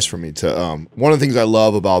really nice for me to. One of the things I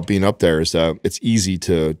love about being up there is that it's easy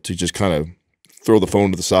to just kind of throw the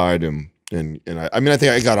phone to the side and I mean I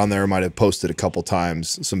think I got on there. I might have posted a couple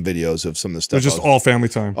times some videos of some of the stuff. It was just all family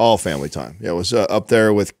time. All family time. Yeah, it was up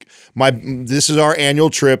there with this is our annual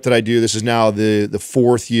trip that I do. This is now the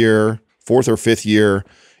fourth or fifth year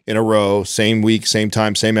in a row, same week, same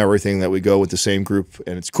time, same everything, that we go with the same group.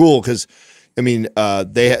 And it's cool because, I mean,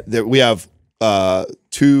 we have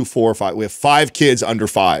 2, 4, 5. We have 5 kids under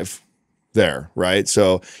 5 there, right?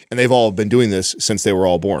 So, and they've all been doing this since they were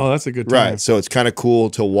all born. Oh, that's a good time. Right. So it's kind of cool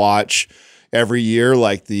to watch every year,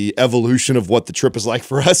 like the evolution of what the trip is like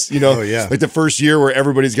for us, you know. Oh, yeah. Like the first year where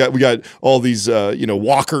we got all these you know,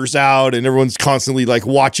 walkers out and everyone's constantly like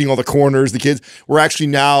watching all the corners, the kids. We're actually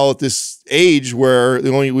now at this age where we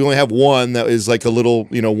only have one that is like a little,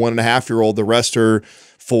 you know, 1.5-year-old. The rest are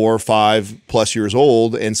 4, 5+ years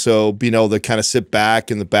old. And so being able to kind of sit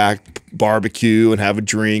back in the back barbecue and have a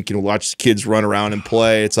drink and watch the kids run around and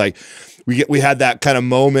play, it's like we had that kind of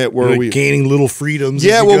moment where we gaining little freedoms.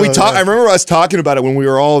 Yeah, well, I remember us talking about it when we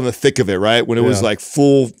were all in the thick of it, right? When it was like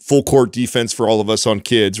full court defense for all of us on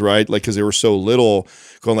kids, right? Like, because they were so little,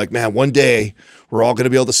 going like, man, one day we're all going to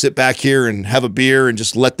be able to sit back here and have a beer and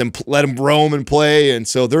just let them roam and play. And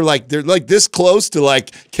so they're like this close to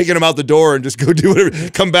like kicking them out the door and just go do whatever,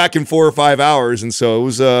 come back in 4 or 5 hours. And so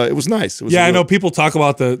it was nice. It was I know people talk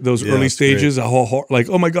about those early stages, like,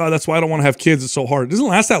 oh my God, that's why I don't want to have kids. It's so hard. It doesn't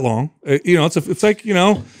last that long. You know, it's like, you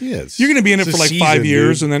know, you're going to be in it for like 5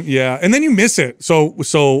 years, dude. And then you miss it. So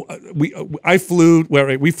we flew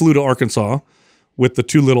to Arkansas with the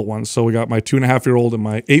 2 little ones. So we got my 2.5-year-old and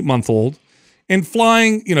my 8-month-old. And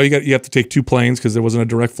flying, you know, you have to take 2 planes because there wasn't a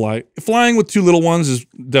direct flight. Flying with 2 little ones is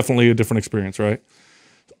definitely a different experience, right?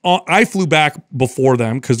 I flew back before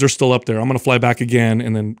them because they're still up there. I'm going to fly back again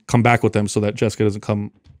and then come back with them so that Jessica doesn't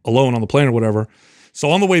come alone on the plane or whatever. So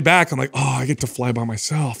on the way back, I'm like, oh, I get to fly by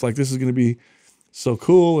myself. Like, this is going to be so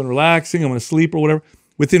cool and relaxing. I'm going to sleep or whatever.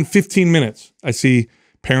 Within 15 minutes, I see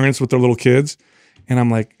parents with their little kids. And I'm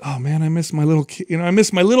like, oh man, I miss my little kid. You know, I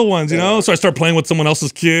miss my little ones, you know? So I start playing with someone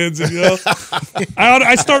else's kids, and, you know,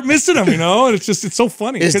 I start missing them, you know? And it's so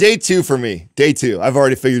funny. It's day 2 for me. Day 2. I've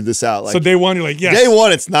already figured this out. Like, so day 1, you're like, yes. Day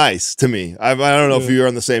 1, it's nice to me. I don't know if you're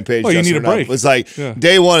on the same page. Well, you need a break. It's like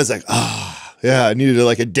day 1 is like, yeah, I needed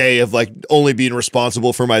like a day of like only being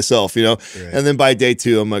responsible for myself, you know? Right. And then by day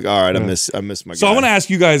 2, I'm like, all right, I miss my guy. So I want to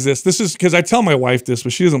ask you guys this. This is because I tell my wife this,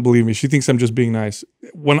 but she doesn't believe me. She thinks I'm just being nice.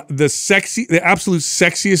 When the absolute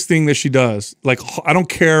sexiest thing that she does, like, I don't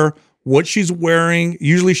care what she's wearing.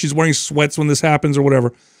 Usually she's wearing sweats when this happens or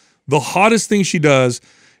whatever. The hottest thing she does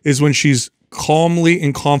is when she's calmly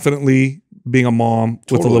and confidently being a mom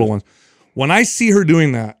with the little ones. When I see her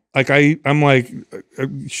doing that, like I'm like,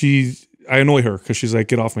 I annoy her because she's like,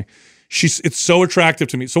 get off me. It's so attractive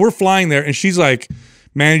to me. So we're flying there and she's like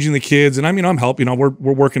managing the kids. And I'm helping, you know,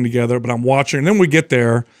 we're working together, but I'm watching. And then we get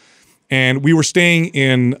there and we were staying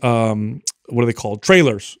in, what are they called?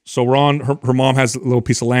 Trailers. So we're on, her mom has a little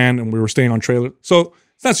piece of land and we were staying on trailer. So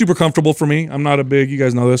it's not super comfortable for me. I'm not a big, you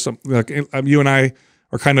guys know this. You and I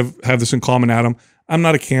are kind of have this in common, Adam. I'm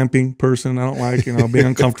not a camping person. I don't like, you know, being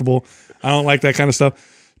uncomfortable. I don't like that kind of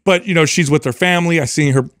stuff. But, you know, she's with her family. I see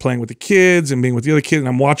her playing with the kids and being with the other kid, and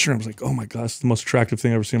I'm watching her. I was like, oh my gosh, it's the most attractive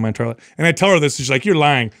thing I've ever seen in my entire life. And I tell her this, she's like, you're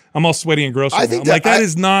lying. I'm all sweaty and gross. I think that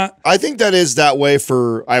is not. I think that is that way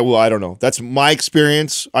for, I don't know. That's my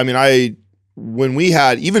experience. I mean,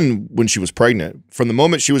 even when she was pregnant, from the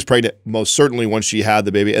moment she was pregnant, most certainly when she had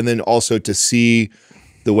the baby, and then also to see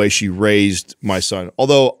the way she raised my son.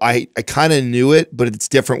 Although I kind of knew it, but it's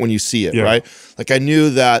different when you see it, right? Like I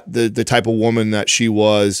knew that the type of woman that she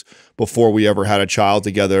was before we ever had a child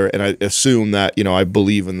together, and I assume that, you know, I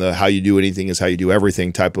believe in the how you do anything is how you do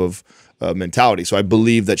everything type of mentality. So I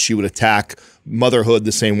believe that she would attack motherhood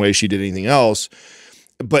the same way she did anything else.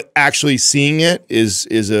 But actually seeing it is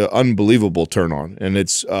an unbelievable turn on. And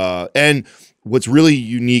it's and what's really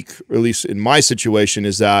unique, or at least in my situation,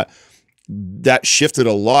 is that shifted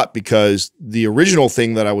a lot because the original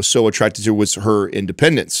thing that I was so attracted to was her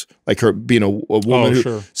independence, like her being a woman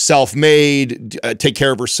who self-made, take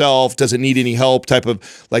care of herself, doesn't need any help type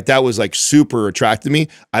of, like that was like super attractive to me.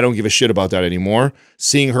 I don't give a shit about that anymore.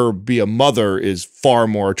 Seeing her be a mother is far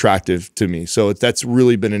more attractive to me. So that's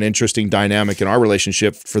really been an interesting dynamic in our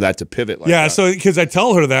relationship for that to pivot like that. So because I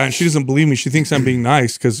tell her that and she doesn't believe me. She thinks I'm being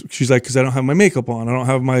nice because she's like, because I don't have my makeup on. I don't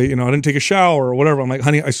have my, you know, I didn't take a shower or whatever. I'm like,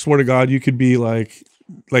 honey, I swear to God, you could be like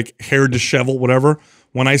hair disheveled, whatever.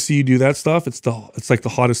 When I see you do that stuff, it's like the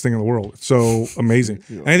hottest thing in the world. It's so amazing.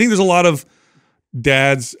 And I think there's a lot of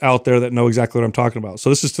dads out there that know exactly what I'm talking about. So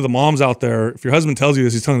this is to the moms out there. If your husband tells you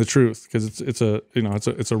this, he's telling the truth because it's a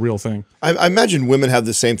real thing. I imagine women have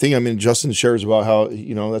the same thing. I mean, Justin shares about how,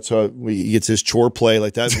 you know, that's how he gets his chore play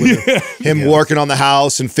like that. With him working on the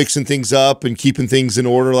house and fixing things up and keeping things in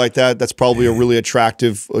order like that. That's probably a really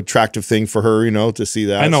attractive thing for her, you know, to see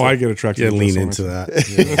that. I know I get attracted to lean into that.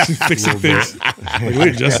 Fixing things. Like, look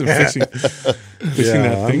at Justin fixing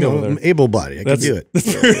that thing over there. I'm able-bodied. I can do it.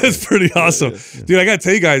 That's pretty awesome. Dude, I got to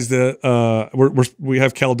tell you guys that we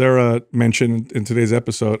have Caldera mentioned in today's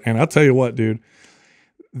episode, and I'll tell you what, dude,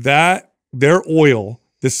 that their oil,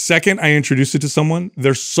 the second I introduce it to someone,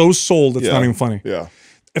 they're so sold it's not even funny. Yeah.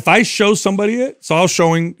 If I show somebody it, so I was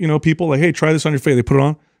showing, you know, people like, hey, try this on your face. They put it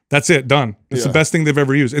on. That's it, done. It's the best thing they've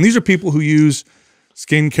ever used. And these are people who use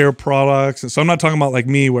skincare products. And so I'm not talking about like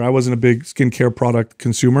me where I wasn't a big skincare product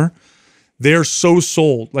consumer. They're so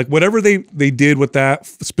sold. Like whatever they did with that,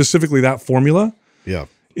 specifically that formula,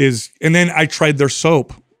 and then I tried their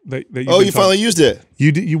soap that you finally used it.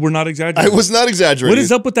 You were not exaggerating. I was not exaggerating. What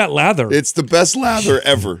is up with that lather? It's the best lather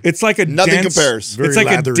ever. It's like a nothing dense, compares. It's like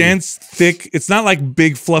lathery. A dense, thick. It's not like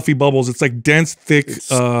big fluffy bubbles. It's like dense, thick. It's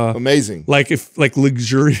amazing. Like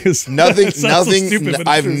luxurious. Nothing. Stupid,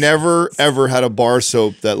 I've never ever had a bar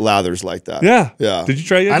soap that lathers like that. Yeah. Yeah. Did you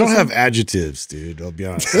try it? I don't have adjectives, dude. I'll be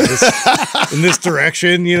honest. In this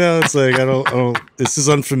direction, it's like I don't. This is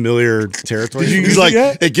unfamiliar territory. He's like,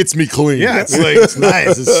 it gets me clean. Yeah, it's like it's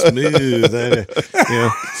nice. It's smooth.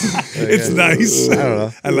 It's nice. I don't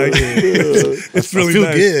know. I like it. It's really feel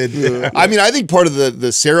nice. good. Yeah. I mean, I think part of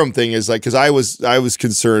the serum thing is like because I was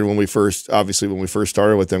concerned when we first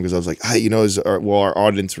started with them because I was like, will our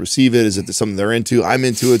audience receive it? Is it something they're into? I'm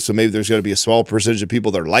into it, so maybe there's going to be a small percentage of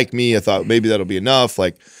people that are like me. I thought maybe that'll be enough.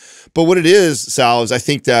 But what it is, Sal, is I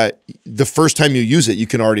think that the first time you use it, you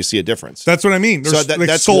can already see a difference. That's what I mean. So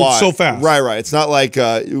that's sold so fast. Right. It's not like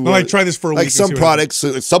try this for a week. Like some products,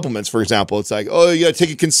 supplements, for example. It's like, oh, you got to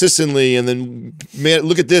take it consistently, and then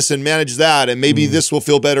look at this and manage that, and maybe this will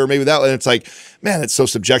feel better, maybe that. And it's like, man, it's so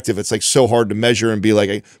subjective. It's like so hard to measure and be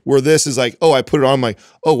like, where this is like, oh, I put it on, I'm like,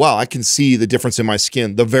 oh wow, I can see the difference in my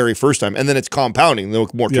skin the very first time, and then it's compounding. The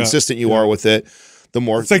more consistent you are with it.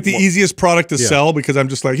 It's like the easiest product to sell because I'm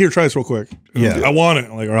just like, here, try this real quick. I want it.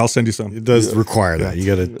 Or I'll send you some. It does require that. You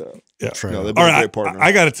got to try. No, it. All right,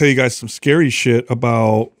 I got to tell you guys some scary shit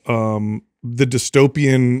about the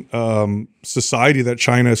dystopian society that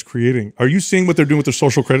China is creating. Are you seeing what they're doing with their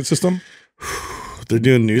social credit system? They're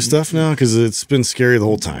doing new stuff now because it's been scary the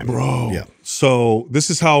whole time, bro. Yeah. So this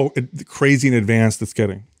is how crazy and advanced it's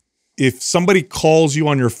getting. If somebody calls you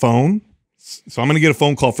on your phone, so I'm going to get a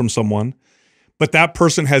phone call from someone. But that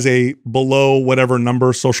person has a below whatever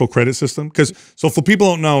number social credit system. So for people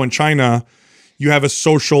who don't know, in China, you have a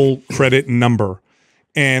social credit number.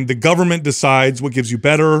 And the government decides what gives you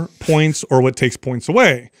better points or what takes points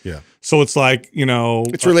away. Yeah. So it's like,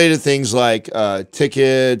 it's related to things like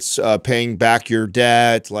tickets, paying back your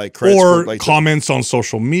debt, like credit or score, comments on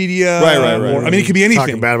social media. Right. I mean, it could be anything.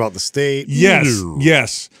 Talking bad about the state.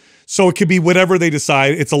 Yes. So it could be whatever they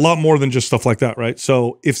decide. It's a lot more than just stuff like that, right?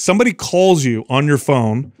 So if somebody calls you on your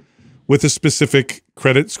phone with a specific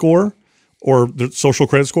credit score or the social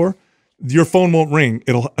credit score, your phone won't ring.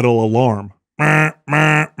 It'll alarm.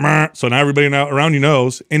 So now everybody around you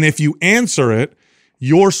knows. And if you answer it,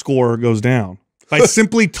 your score goes down by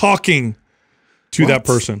simply talking to that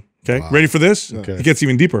person. Okay, wow. Ready for this? Okay. It gets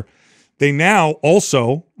even deeper. They now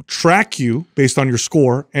also track you based on your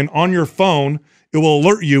score, and on your phone, it will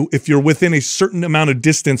alert you if you're within a certain amount of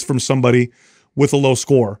distance from somebody with a low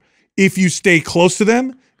score. If you stay close to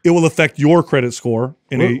them, it will affect your credit score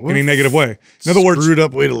in a negative way. In other words, screwed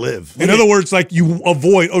up way to live. In other words, like you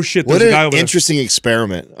avoid. Oh shit! There's a guy over there. Interesting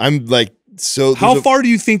experiment. I'm like, so how far do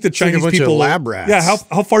you think the Chinese people lab rats? Yeah,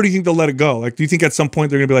 how far do you think they'll let it go? Like, do you think at some point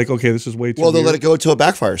they're gonna be like, okay, this is way too? Well, they'll let it go until it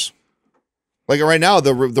backfires. Like right now,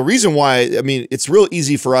 the reason why, I mean, it's real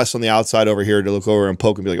easy for us on the outside over here to look over and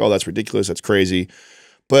poke and be like, oh, that's ridiculous, that's crazy.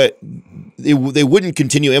 But they wouldn't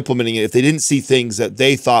continue implementing it if they didn't see things that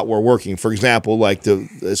they thought were working. For example, like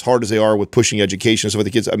as hard as they are with pushing education and stuff with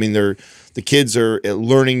the kids, I mean, the kids are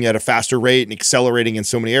learning at a faster rate and accelerating in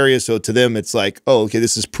so many areas. So to them, it's like, oh, okay,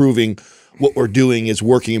 this is proving what we're doing is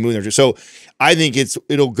working and moving. So I think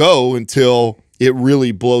it'll go until it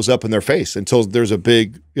really blows up in their face, until there's a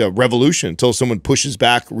big revolution, until someone pushes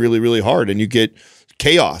back really, really hard and you get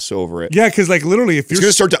chaos over it. Yeah, because like literally, if it's going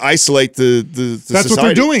to start to isolate the that's society. what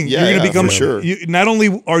they're doing. Yeah, you're going to become sure. Not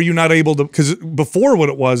only are you not able to, because before what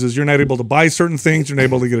it was is you're not able to buy certain things, you're not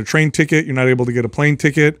able to get a train ticket, you're not able to get a plane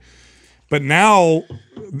ticket, but now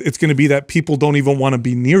it's going to be that people don't even want to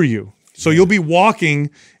be near you. So you'll be walking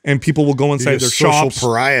and people will go inside their shops. Social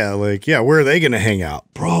pariah, like where are they going to hang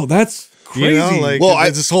out, bro? That's crazy.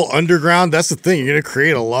 This whole underground, that's the thing. You're going to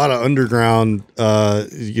create a lot of underground,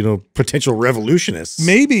 potential revolutionists.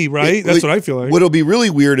 Maybe, right? That's what I feel like. What'll be really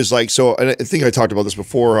weird is like, so and I think I talked about this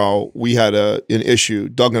before, how we had an issue,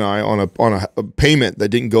 Doug and I, on a payment that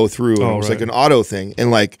didn't go through. And it was like an auto thing.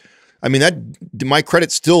 And like, I mean, my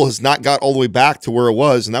credit still has not got all the way back to where it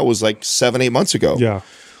was. And that was like 7-8 months ago. Yeah.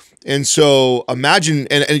 And so imagine,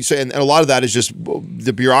 and a lot of that is just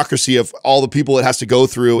the bureaucracy of all the people it has to go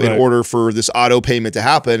through in order for this auto payment to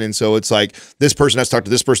happen. And so it's like this person has to talk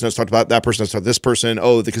to this person, has to talk about that person, has to talk to this person.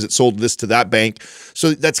 Oh, because it sold this to that bank.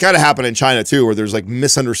 So that's got to happen in China too, where there's like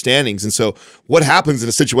misunderstandings. And so what happens in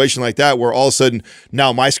a situation like that, where all of a sudden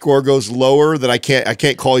now my score goes lower, that I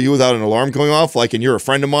can't call you without an alarm going off, like, and you're a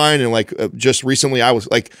friend of mine, and like just recently I was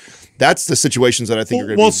like. That's the situations that I think are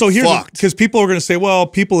going to be so fucked. Because people are going to say, well,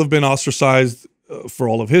 people have been ostracized for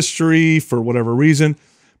all of history for whatever reason.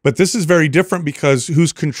 But this is very different because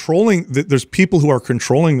who's controlling, there's people who are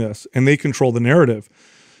controlling this and they control the narrative.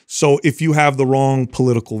 So if you have the wrong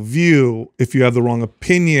political view, if you have the wrong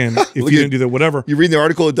opinion, if you didn't do that, whatever. You read the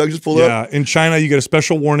article that Doug just pulled up? Yeah, in China, you get a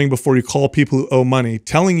special warning before you call people who owe money,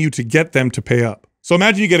 telling you to get them to pay up. So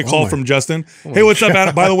imagine you get a call from Justin. Hey, what's up,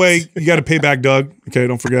 Adam? By the way, you got to pay back Doug. Okay,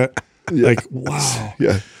 don't forget. Yeah. Like, wow.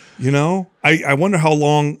 Yeah. You know, I wonder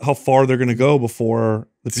how far they're going to go before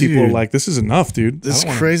the people are like, this is enough, dude. This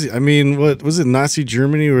is crazy. I mean, what was it, Nazi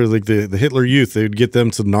Germany, where like the Hitler Youth, they would get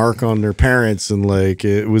them to narc on their parents, and like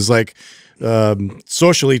it was like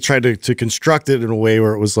socially tried to construct it in a way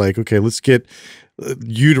where it was like, okay, let's get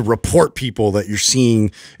you to report people that you're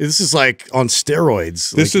seeing. This is like on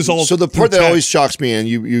steroids. This is all. So the part that always shocks me, and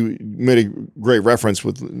you made a great reference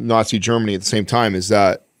with Nazi Germany at the same time, is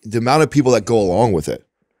that the amount of people that go along with it.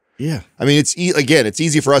 Yeah. I mean, it's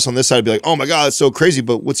easy for us on this side to be like, oh my God, it's so crazy.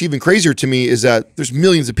 But what's even crazier to me is that there's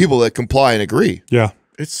millions of people that comply and agree. Yeah.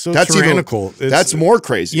 It's so tyrannical. That's more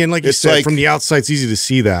crazy. Yeah, and like you said, from the outside, it's easy to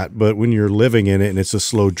see that. But when you're living in it and it's a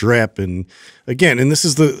slow drip, and again, and this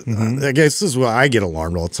is I guess this is why I get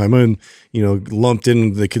alarmed all the time. I'm, lumped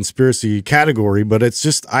in the conspiracy category, but it's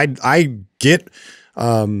just, I get,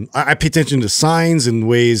 I pay attention to signs and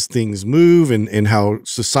ways things move and how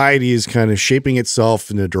society is kind of shaping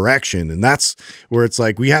itself in a direction. And that's where it's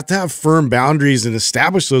like, we have to have firm boundaries and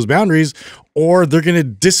establish those boundaries, or they're going to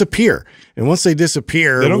disappear. And once they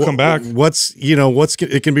disappear, they don't come back.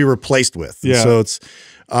 It can be replaced with. Yeah. And so it's,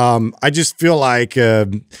 I just feel like,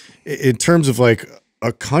 in terms of like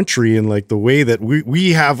a country and like the way that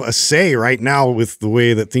we have a say right now with the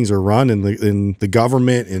way that things are run and in the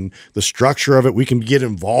government and the structure of it, we can get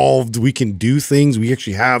involved. We can do things. We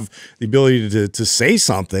actually have the ability to say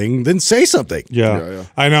something, then say something. Yeah.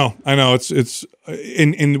 I know. It's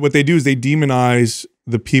and what they do is they demonize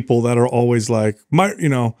the people that are always like,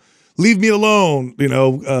 leave me alone.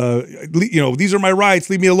 These are my rights.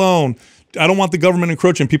 Leave me alone. I don't want the government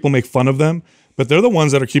encroaching. People make fun of them, but they're the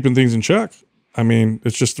ones that are keeping things in check. I mean,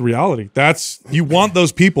 it's just the reality. You want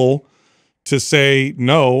those people to say,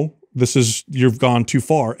 no, you've gone too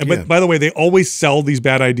far. But by the way, they always sell these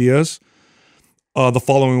bad ideas the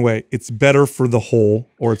following way. It's better for the whole,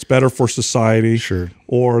 or it's better for society. Sure.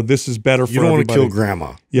 Or this is better for everybody. You don't want to kill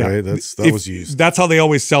grandma. Yeah. Right? That was used. That's how they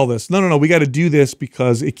always sell this. No. We got to do this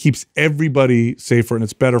because it keeps everybody safer and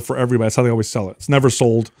it's better for everybody. That's how they always sell it. It's never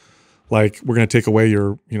sold like we're going to take away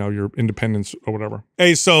your independence or whatever.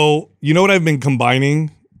 Hey, so you know what I've been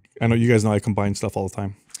combining? I know you guys know I combine stuff all the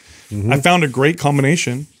time. I found a great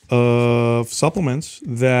combination of supplements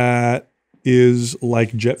that is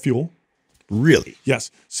like jet fuel. Really?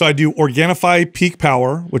 Yes. So I do Organifi Peak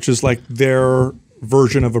Power, which is like their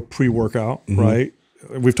version of a pre-workout, right?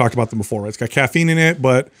 We've talked about them before, right? It's got caffeine in it,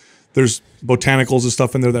 but there's botanicals and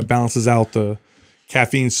stuff in there that balances out the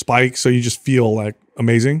caffeine spike, so you just feel like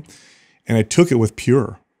amazing. And I took it with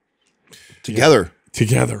Pure. Together.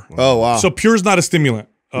 Oh, wow. So Pure is not a stimulant,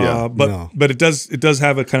 but it does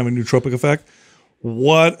have a kind of a nootropic effect.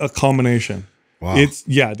 What a combination. Wow.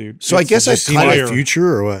 Dude. So I guess I've kind of future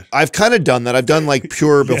or what? I've kind of done that. I've done like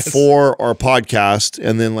Pure before our podcast,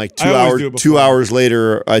 and then like 2 hours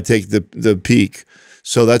later, I take the Peak.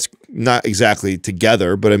 So that's not exactly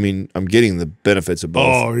together, but I mean, I'm getting the benefits of both.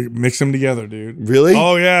 Oh, mix them together, dude. Really?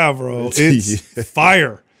 Oh yeah, bro. It's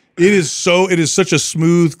fire. It is such a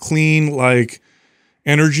smooth, clean, like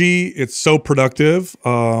energy. It's so productive.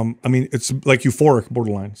 I mean, it's like euphoric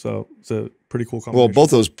borderline. So it's a pretty cool combination. Well,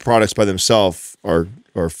 both those products by themselves are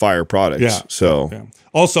fire products. Yeah. So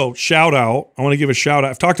Also, shout out. I want to give a shout out.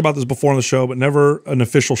 I've talked about this before on the show, but never an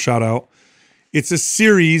official shout out. It's a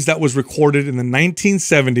series that was recorded in the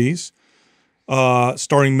 1970s,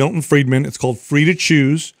 starring Milton Friedman. It's called Free to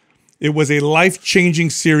Choose. It was a life-changing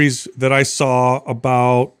series that I saw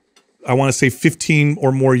about, I want to say 15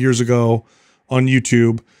 or more years ago on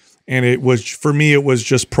YouTube. And it was, for me, it was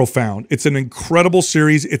just profound. It's an incredible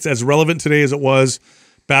series. It's as relevant today as it was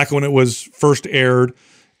back when it was first aired.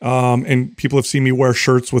 And people have seen me wear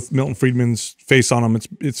shirts with Milton Friedman's face on them.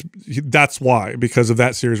 That's why, because of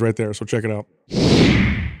that series right there. So check it out.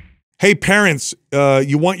 Hey, parents,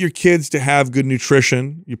 you want your kids to have good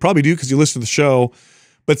nutrition. You probably do because you listen to the show.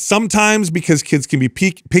 But sometimes, because kids can be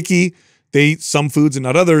picky, they eat some foods and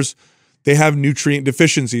not others, they have nutrient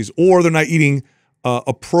deficiencies, or they're not eating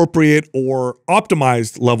appropriate or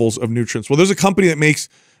optimized levels of nutrients. Well, there's a company that makes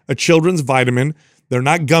a children's vitamin. They're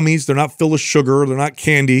not gummies. They're not full of sugar. They're not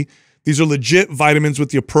candy. These are legit vitamins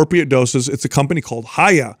with the appropriate doses. It's a company called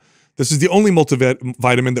Hiya. This is the only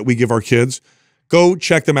multivitamin that we give our kids. Go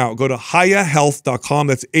check them out. Go to hiyahealth.com.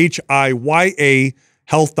 That's HIYA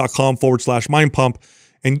health.com/mind pump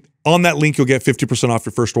And on that link, you'll get 50% off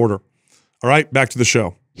your first order. All right, back to the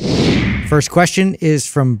show. First question is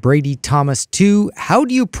from Brady Thomas 2. How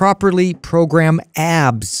do you properly program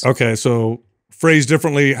abs? Okay, so phrased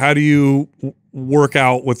differently, how do you work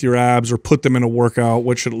out with your abs or put them in a workout?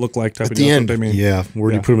 What should it look like? At the end. What they mean. Yeah,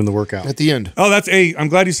 where do you put them in the workout? At the end. Oh, I'm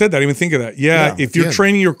glad you said that. I didn't even think of that. Yeah, if you're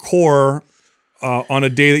training your core on a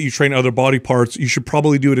day that you train other body parts, you should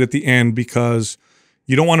probably do it at the end because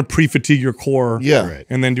you don't want to pre-fatigue your core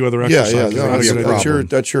and then do other exercises. No,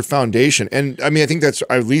 that's your foundation. And I mean, I think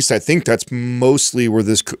that's mostly where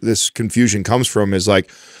this confusion comes from is like,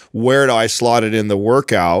 where do I slot it in the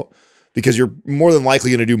workout? Because you're more than likely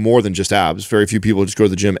going to do more than just abs. Very few people just go to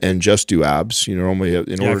the gym and just do abs. You know, normally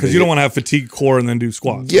in order because you don't want to have fatigued core and then do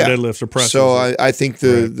squats, or deadlifts, or presses. So I think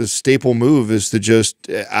the staple move is to just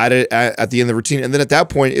add it at the end of the routine, and then at that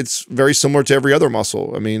point, it's very similar to every other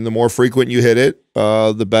muscle. I mean, the more frequent you hit it,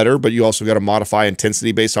 the better. But you also got to modify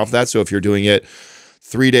intensity based off that. So if you're doing it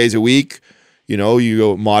 3 days a week, you know, you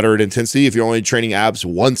go moderate intensity. If you're only training abs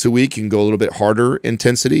once a week, you can go a little bit harder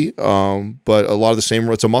intensity. But a lot of the same,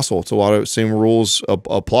 it's a muscle. It's a lot of same rules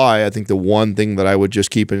apply. I think the one thing that I would just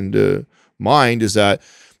keep into mind is that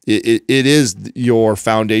it is your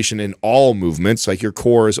foundation in all movements. Like your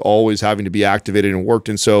core is always having to be activated and worked.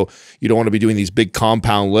 And so you don't want to be doing these big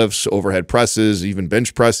compound lifts, overhead presses, even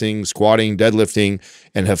bench pressing, squatting, deadlifting,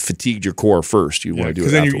 and have fatigued your core first. You want to do it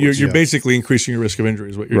afterwards. Then you're basically increasing your risk of injury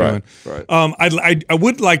is what you're doing. Right. I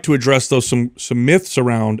would like to address those some myths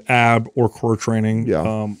around ab or core training.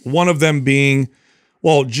 Yeah. One of them being,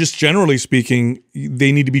 well, just generally speaking,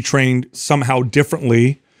 they need to be trained somehow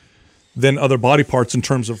differently than other body parts in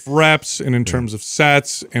terms of reps and in terms of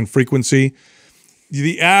sets and frequency.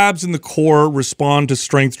 The abs and the core respond to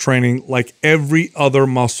strength training like every other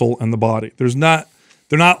muscle in the body. They're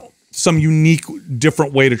not some unique,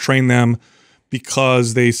 different way to train them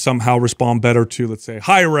because they somehow respond better to, let's say,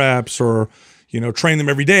 high reps or, you know, train them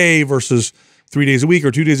every day versus 3 days a week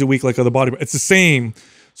or 2 days a week like other body parts. It's the same.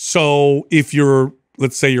 So if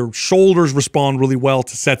let's say your shoulders respond really well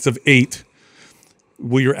to sets of 8,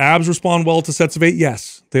 will your abs respond well to sets of 8?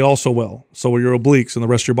 Yes, they also will. So will your obliques and the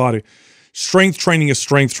rest of your body. Strength training is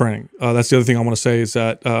strength training. That's the other thing I want to say is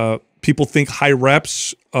that people think high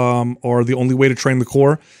reps are the only way to train the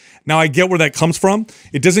core. Now, I get where that comes from.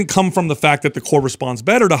 It doesn't come from the fact that the core responds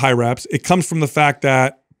better to high reps. It comes from the fact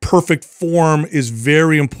that perfect form is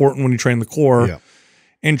very important when you train the core. Yeah.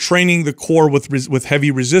 And training the core with heavy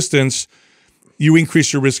resistance, you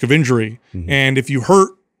increase your risk of injury. Mm-hmm. And if you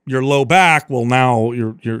hurt your low back, well, now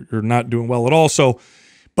you're not doing well at all. So,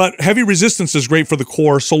 but heavy resistance is great for the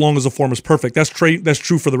core so long as the form is perfect. That's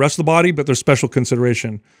true for the rest of the body, but there's special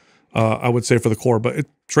consideration, I would say, for the core. But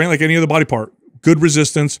train like any other body part. Good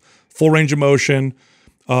resistance, full range of motion.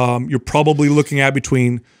 You're probably looking at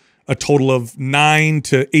between a total of 9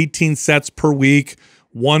 to 18 sets per week,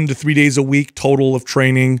 1 to 3 days a week total of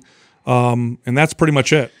training, and that's pretty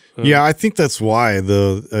much it. Yeah, I think that's why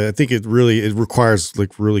I think it requires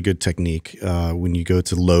like really good technique when you go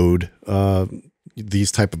to load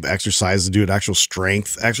these type of exercises, do an actual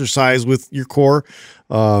strength exercise with your core,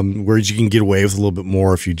 whereas you can get away with a little bit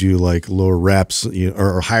more if you do like lower reps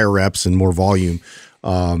or higher reps and more volume.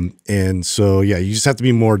 And so, yeah, you just have to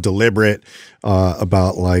be more deliberate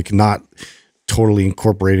about like not totally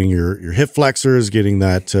incorporating your hip flexors, getting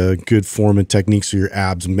that good form and technique so your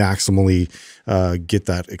abs maximally get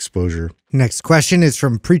that exposure. Next question is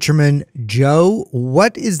from Preacherman Joe.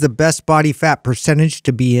 What is the best body fat percentage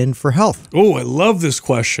to be in for health? Oh, I love this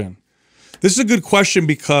question. This is a good question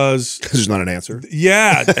because there's not an answer.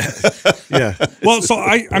 Yeah. Yeah. Well, so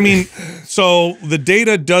I mean, so the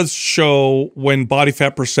data does show when body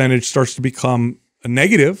fat percentage starts to become a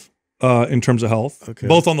negative in terms of health,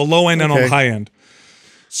 both on the low end and on the high end.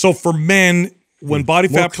 So for men, when body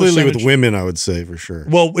fat clearly percentage, with women, I would say for sure.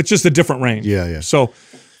 Well, it's just a different range. Yeah, yeah. So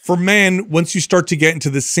for men, once you start to get into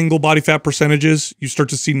the single body fat percentages, you start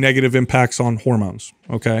to see negative impacts on hormones.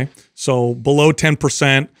 Okay, so below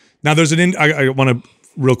 10%. Now there's I want to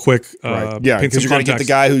real quick. Yeah, because you're going to get the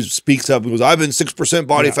guy who speaks up and goes, "I've been 6%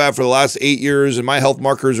 body fat for the last 8 years, and my health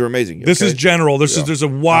markers are amazing." This is general. There's a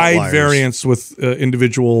wide variance with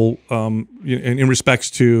individual in respects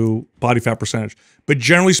to body fat percentage. But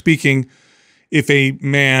generally speaking, if a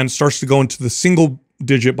man starts to go into the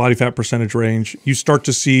single-digit body fat percentage range, you start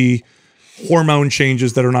to see hormone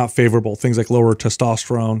changes that are not favorable. Things like lower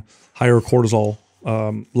testosterone, higher cortisol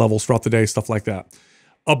levels throughout the day, stuff like that.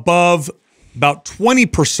 Above about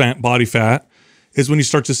 20% body fat is when you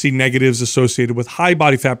start to see negatives associated with high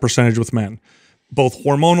body fat percentage with men, both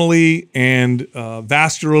hormonally and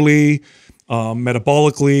vascularly.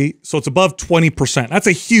 metabolically. So it's above 20%. That's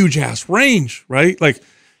a huge ass range, right? Like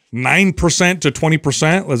 9% to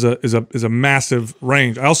 20% is a massive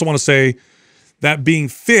range. I also want to say that being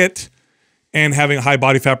fit and having a high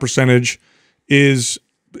body fat percentage is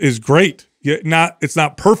great. It's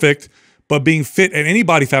not perfect, but being fit at any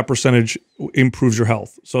body fat percentage improves your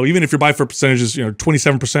health. So even if your body fat percentage is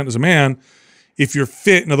 27% as a man, if you're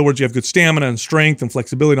fit, in other words, you have good stamina and strength and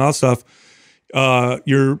flexibility and all that stuff,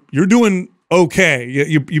 you're doing okay.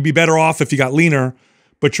 You'd be better off if you got leaner,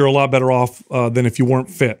 but you're a lot better off than if you weren't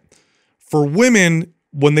fit. For women,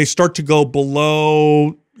 when they start to go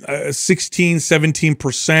below 16,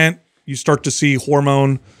 17%, you start to see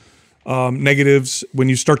hormone negatives. When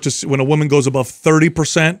a woman goes above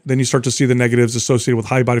 30%, then you start to see the negatives associated with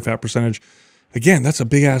high body fat percentage. Again, that's a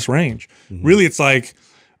big ass range. Really, it's like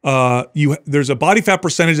there's a body fat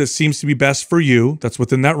percentage that seems to be best for you. That's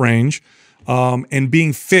within that range. And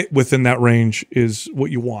being fit within that range is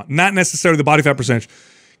what you want. Not necessarily the body fat percentage,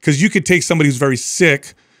 because you could take somebody who's very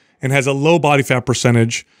sick and has a low body fat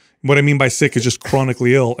percentage. What I mean by sick is just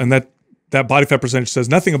chronically ill, and that body fat percentage says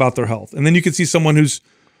nothing about their health. And then you could see someone who's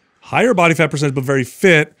higher body fat percentage but very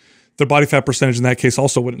fit. Their body fat percentage in that case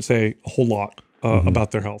also wouldn't say a whole lot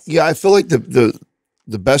about their health. Yeah, I feel like the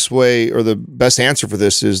best way or the best answer for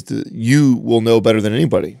this is that you will know better than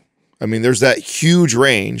anybody. I mean, there's that huge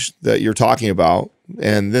range that you're talking about,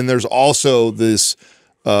 and then there's also these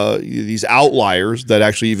outliers that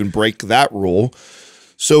actually even break that rule.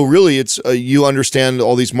 So really, it's you understand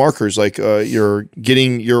all these markers, like you're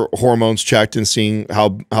getting your hormones checked and seeing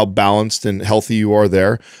how balanced and healthy you are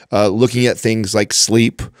there. Looking at things like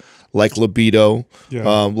sleep, like libido,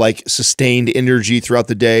 like sustained energy throughout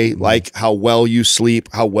the day, like how well you sleep,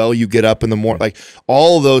 how well you get up in the morning, like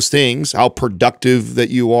all of those things, how productive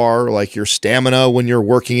that you are, like your stamina when you're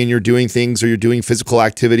working and you're doing things or you're doing physical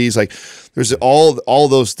activities, like there's all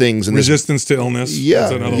those things. And resistance to illness.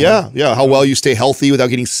 Yeah. How well you stay healthy without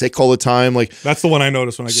getting sick all the time. Like that's the one I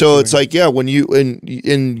notice when I get so it's like, yeah, when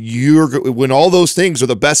when all those things are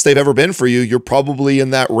the best they've ever been for you, you're probably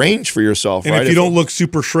in that range for yourself. And right? if you don't look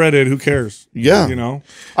super shredded, who cares? Yeah.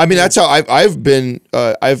 I mean, that's how I've been,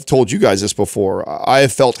 I've told you guys this before. I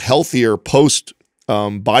have felt healthier post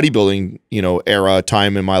bodybuilding, era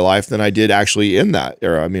time in my life than I did actually in that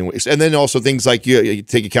era. I mean, and then also things like you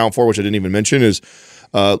take account for, which I didn't even mention, is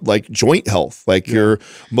like joint health, like your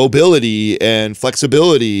mobility and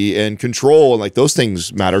flexibility and control, and like those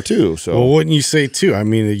things matter too. So, well, wouldn't you say too? I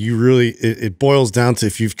mean, you really it boils down to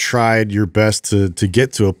if you've tried your best to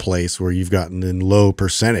get to a place where you've gotten in low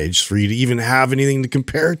percentage for you to even have anything to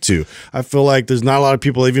compare to. I feel like there's not a lot of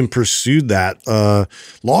people even pursued that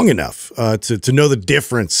long enough to know the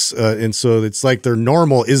difference, and so it's like their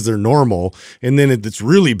normal is their normal, and then it's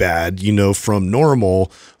really bad, from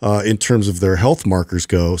normal in terms of their health markers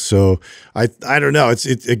go. So I don't know. It's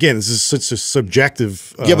again, this is such a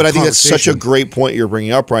subjective. Yeah, but I think that's such a great point you're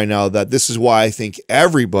bringing up right now, that this is why I think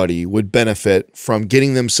everybody would benefit from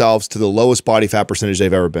getting themselves to the lowest body fat percentage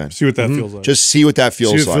they've ever been. See what that feels like. Just see what that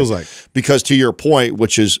feels like. Because to your point,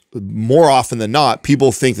 which is more often than not,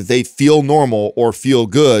 people think that they feel normal or feel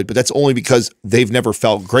good, but that's only because they've never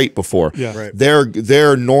felt great before. Yeah, right.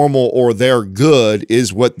 Their normal or their good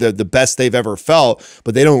is what the best they've ever felt,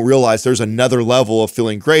 but they don't realize there's another level of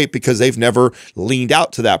feeling great because they've never leaned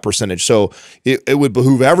out to that percentage. So it would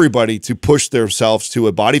behoove everybody to push themselves to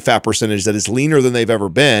a body fat percentage that is leaner than they've ever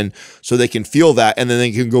been, so they can feel that, and then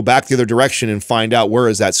they can go back the other direction and find out where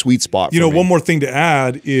is that sweet spot. One more thing to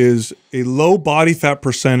add is a low body fat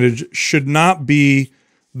percentage should not be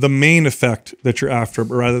the main effect that you're after,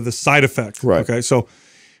 but rather the side effect. Right. Okay. So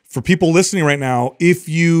for people listening right now, if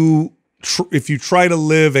you try to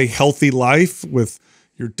live a healthy life with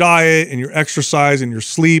your diet and your exercise and your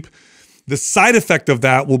sleep, the side effect of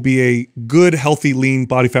that will be a good, healthy, lean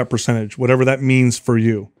body fat percentage, whatever that means for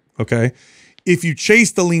you, okay? If you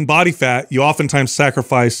chase the lean body fat, you oftentimes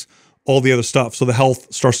sacrifice all the other stuff, so the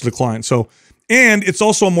health starts to decline. So, and it's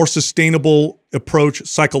also a more sustainable approach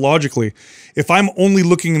psychologically. If I'm only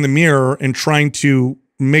looking in the mirror and trying to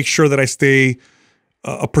make sure that I stay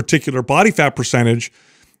a particular body fat percentage,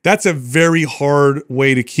 that's a very hard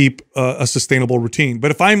way to keep a sustainable routine. But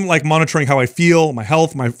if I'm like monitoring how I feel, my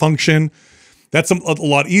health, my function, that's a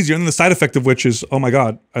lot easier. And the side effect of which is, oh my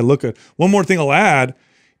God, I look at. One more thing I'll add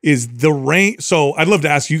is the range. So I'd love to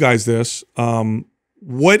ask you guys this. Have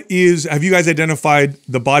you guys identified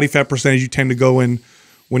the body fat percentage you tend to go in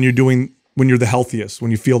when you're the healthiest, when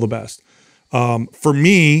you feel the best? For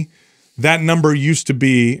me, that number used to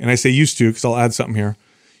be, and I say used to because I'll add something here,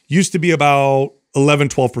 used to be about 11,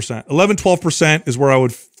 12%. 11, 12% is where I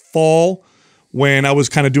would fall when I was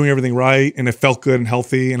kind of doing everything right and it felt good and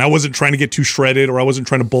healthy and I wasn't trying to get too shredded or I wasn't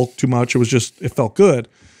trying to bulk too much. It was just, it felt good.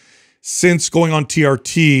 Since going on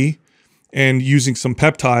TRT and using some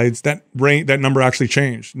peptides, that number actually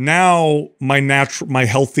changed. Now my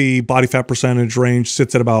healthy body fat percentage range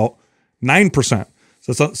sits at about 9%.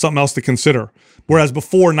 So it's something else to consider. Whereas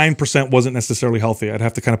before 9% wasn't necessarily healthy. I'd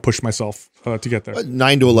have to kind of push myself to get there.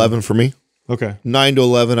 9 to 11 for me. Okay. 9 to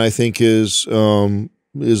 11, I think is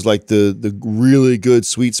like the really good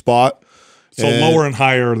sweet spot. So lower and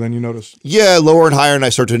higher than you notice. Yeah, lower and higher, and I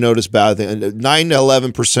start to notice bad things. 9 to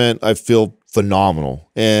 11%, I feel phenomenal,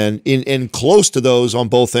 and in close to those on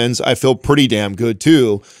both ends, I feel pretty damn good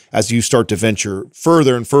too. As you start to venture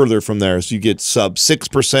further and further from there, so you get sub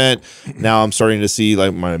 6%. Now I'm starting to see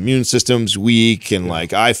like my immune system's weak, and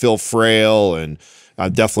like I feel frail, and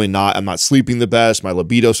I'm not sleeping the best. My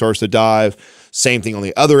libido starts to dive. Same thing on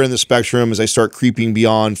the other end of the spectrum. As I start creeping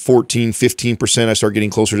beyond 14, 15%, I start getting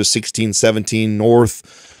closer to 16, 17,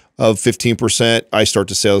 north of 15%. I start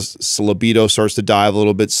to say libido starts to dive a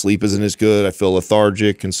little bit. Sleep isn't as good. I feel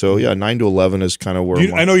lethargic. And so, yeah, 9 to 11 is kind of where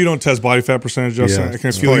I know you don't test body fat percentage, Justin. Yeah, I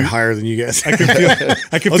can feel you higher than you guys. I can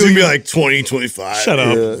feel you be like 20, 25. Shut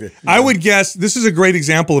up. Yeah. I would guess, this is a great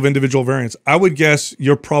example of individual variance. I would guess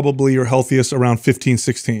you're probably your healthiest around 15,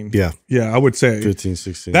 16. Yeah. Yeah, I would say. 15,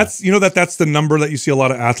 16. That's, that's the number that you see a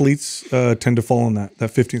lot of athletes tend to fall in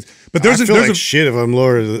that 15. But I feel like shit if I'm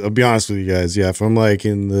lower. I'll be honest with you guys. Yeah, if I'm like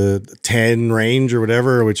in the 10 range or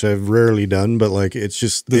whatever, which I've rarely done, but like it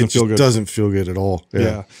just doesn't feel good at all.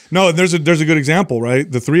 Yeah. No, there's a good example, right?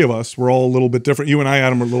 The three of us, we're all a little bit different. You and I,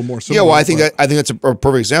 Adam, are a little more similar. Yeah, well, I think that's a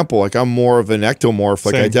perfect example. Like I'm more of an ectomorph.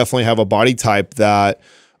 Like I definitely have a body type that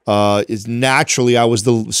is naturally, I was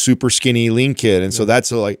the super skinny lean kid. And so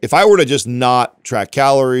that's like, if I were to just not track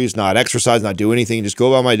calories, not exercise, not do anything, just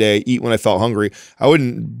go about my day, eat when I felt hungry, I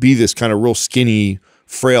wouldn't be this kind of real skinny,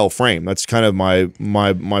 frail frame. That's kind of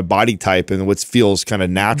my body type and what feels kind of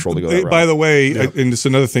natural to go that route. By the way, and just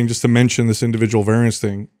another thing, just to mention this individual variance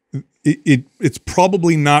thing, it's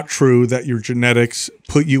probably not true that your genetics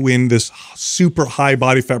put you in this super high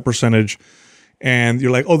body fat percentage and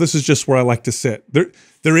you're like, oh, this is just where I like to sit.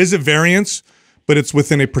 There is a variance, but it's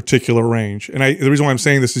within a particular range. And the reason why I'm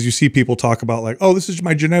saying this is you see people talk about like, oh, this is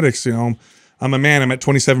my genetics. I'm a man. I'm at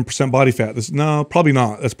 27% body fat. No, probably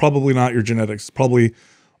not. That's probably not your genetics. It's probably a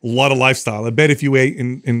lot of lifestyle. I bet if you ate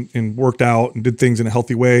and worked out and did things in a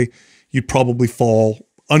healthy way, you'd probably fall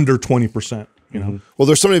under 20%. Well,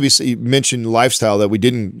 there's something you mentioned lifestyle that we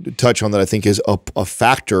didn't touch on that I think is a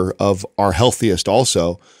factor of our healthiest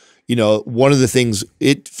also. One of the things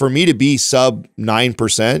for me to be sub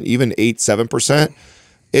 9%, even 8, 7%,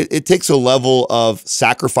 it takes a level of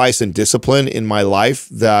sacrifice and discipline in my life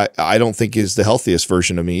that I don't think is the healthiest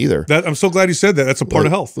version of me either. I'm so glad you said that. That's a part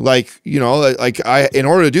of health. In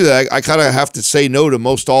order to do that, I kind of have to say no to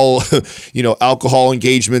most all, alcohol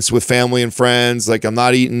engagements with family and friends. Like I'm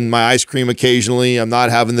not eating my ice cream occasionally. I'm not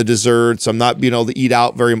having the desserts. I'm not being able to eat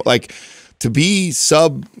out very much. Like to be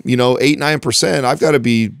sub, 8, 9%, I've got to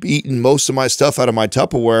be eating most of my stuff out of my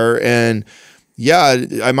Tupperware. And yeah,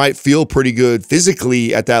 I might feel pretty good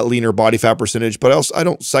physically at that leaner body fat percentage, but I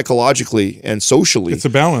don't psychologically and socially. It's a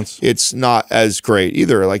balance. It's not as great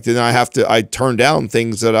either. Like then I turn down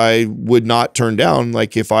things that I would not turn down.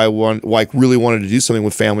 Like if I really wanted to do something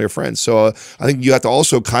with family or friends. So I think you have to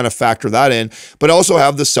also kind of factor that in, but also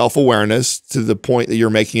have the self-awareness to the point that you're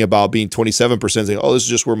making about being 27% saying, oh, this is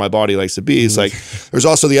just where my body likes to be. It's like, there's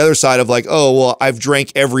also the other side of like, oh, well, I've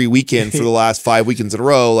drank every weekend for the last 5 weekends in a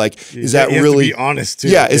row. Like, is that really honest too?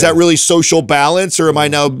 Yeah, is that really social balance, or am I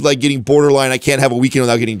now like getting borderline? I can't have a weekend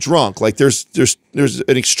without getting drunk. Like there's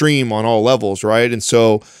an extreme on all levels, right? And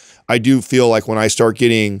so I do feel like when I start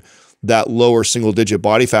getting that lower single digit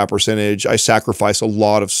body fat percentage, I sacrifice a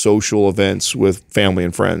lot of social events with family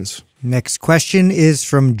and friends. Next question is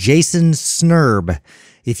from Jason Snurb.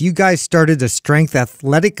 If you guys started a strength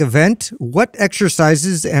athletic event, what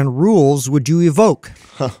exercises and rules would you evoke?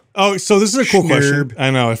 Oh, so this is a cool question.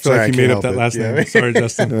 I know. I feel like you made up that last name. Sorry,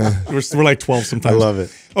 Justin. We're like 12 sometimes. I love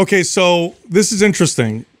it. Okay, so this is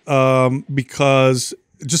interesting because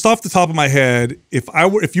just off the top of my head,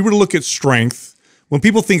 if you were to look at strength, when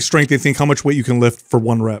people think strength, they think how much weight you can lift for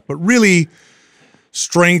one rep. But really,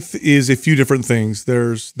 strength is a few different things.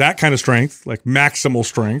 There's that kind of strength, like maximal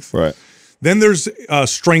strength. Right. Then there's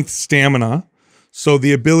strength stamina. So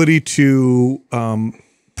the ability to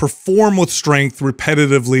perform with strength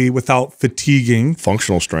repetitively without fatiguing.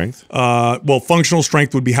 Functional strength. Well, functional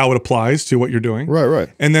strength would be how it applies to what you're doing. Right.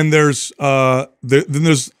 And then there's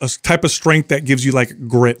there's a type of strength that gives you like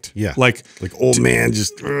grit. Yeah. Like old man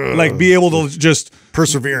just like be able to just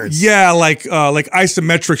perseverance. Yeah, like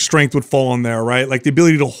isometric strength would fall in there, right? Like the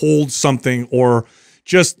ability to hold something, or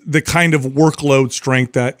just the kind of workload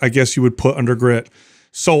strength that I guess you would put under grit.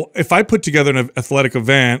 So if I put together an athletic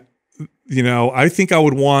event, you know, I think I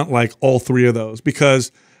would want like all three of those,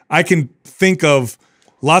 because I can think of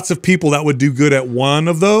lots of people that would do good at one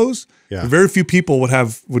of those. Yeah. Very few people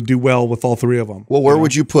would do well with all three of them. Well, where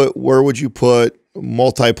would you put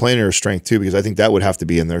multiplanar strength too? Because I think that would have to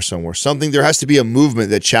be in there somewhere. There has to be a movement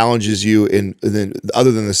that challenges you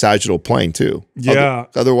other than the sagittal plane too. Yeah.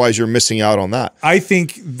 Otherwise you're missing out on that. I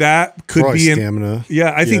think that could Probably be stamina.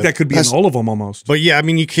 I think that could be in all of them almost. But yeah, I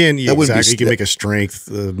mean, you can you can make a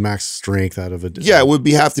strength, max strength out of it. Yeah, it would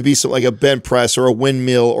have to be something like a bench press or a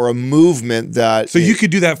windmill or a movement that. So you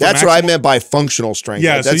could do that. That's what I meant by functional strength.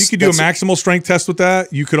 Yeah, so you could do a maximal strength test with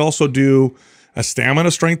that. You could also do a stamina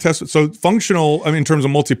strength test. So functional, I mean, in terms of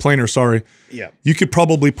multiplanar, sorry. Yeah. You could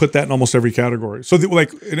probably put that in almost every category. So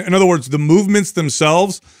like, in other words, the movements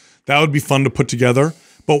themselves, that would be fun to put together.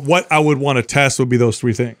 But what I would want to test would be those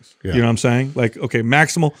three things. Yeah. You know what I'm saying? Like, okay,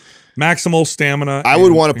 maximal stamina. I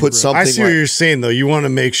would want to put something. I see what you're saying, though. You want to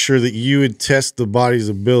make sure that you would test the body's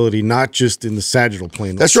ability, not just in the sagittal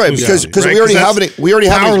plane. That's right, because we already have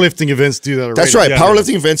powerlifting events do that already. That's right.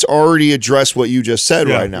 Powerlifting events already address what you just said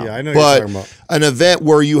right now. Yeah, I know what you're talking about. An event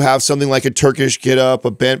where you have something like a Turkish get up,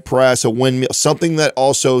 a bent press, a windmill, something that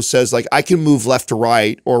also says like I can move left to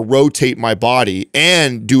right or rotate my body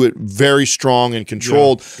and do it very strong and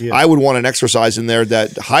controlled. Yeah. I would want an exercise in there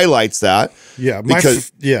that highlights that. Yeah,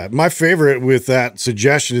 my favorite with that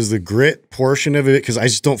suggestion is the grit portion of it, because I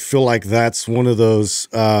just don't feel like that's one of those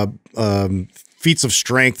feats of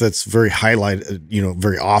strength that's very highlighted,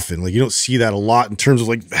 very often. Like you don't see that a lot in terms of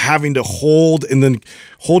like having to hold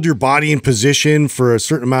your body in position for a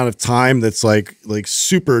certain amount of time. That's like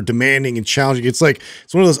super demanding and challenging. It's one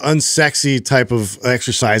of those unsexy type of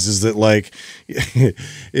exercises that like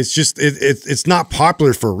it's not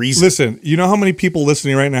popular for a reason. Listen, you know how many people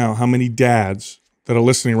listening right now, how many dads that are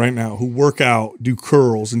listening right now who work out, do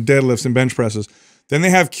curls and deadlifts and bench presses. Then they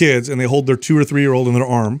have kids and they hold their 2 or 3 year old in their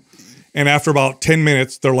arm. And after about 10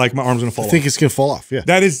 minutes, they're like, my arm's gonna fall off. I think it's gonna fall off. Yeah,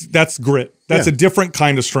 that's grit. That's a different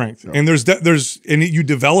kind of strength. Yeah. And you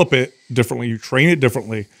develop it differently. You train it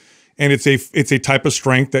differently, and it's a type of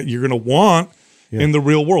strength that you're gonna want in the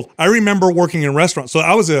real world. I remember working in restaurants. So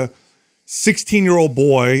I was a 16-year-old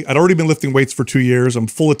boy. I'd already been lifting weights for 2 years. I'm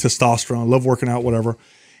full of testosterone. I love working out, whatever.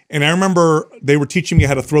 And I remember they were teaching me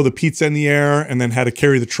how to throw the pizza in the air and then how to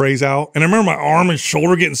carry the trays out. And I remember my arm and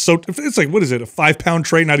shoulder getting so, it's like, what is it, a 5-pound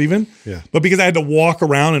tray, not even? Yeah. But because I had to walk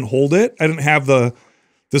around and hold it, I didn't have this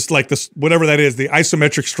whatever that is, the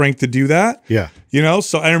isometric strength to do that. Yeah.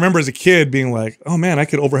 So I remember as a kid being like, oh man, I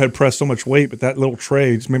could overhead press so much weight, but that little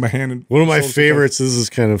tray just made my hand. And one of my favorites, this is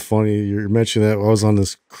kind of funny, you're mentioning that. I was on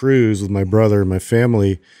this cruise with my brother and my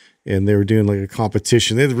family, and they were doing like a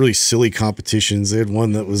competition. They had really silly competitions. They had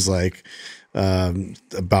one that was like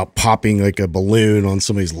about popping like a balloon on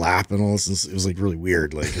somebody's lap and all this. It was like really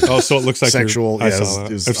weird. Like so it looks like sexual. Yeah,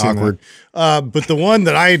 it was awkward. But the one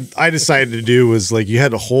that I decided to do was like you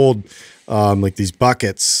had to hold like these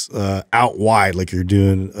buckets out wide, like you're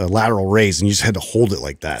doing a lateral raise, and you just had to hold it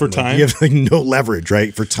like that for and, time. You have like no leverage,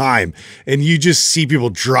 right? For time, and you just see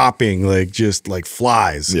people dropping just like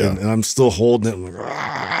flies, and I'm still holding it,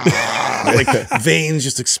 like veins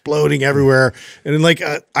just exploding everywhere, and then, like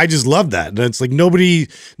I just love that. And it's like nobody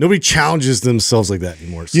challenges themselves like that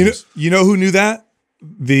anymore. You know who knew that?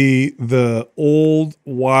 The old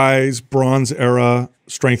wise Bronze Era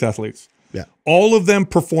strength athletes. Yeah. All of them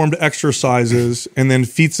performed exercises and then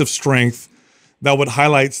feats of strength that would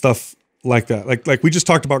highlight stuff like that. Like we just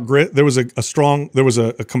talked about grit. There was a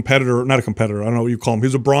competitor, not a competitor, I don't know what you call him. He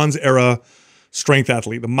was a Bronze Era strength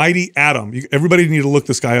athlete, the mighty Adam. Everybody need to look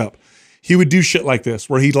this guy up. He would do shit like this,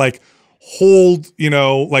 where he'd like hold,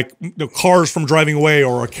 cars from driving away,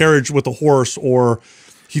 or a carriage with a horse, or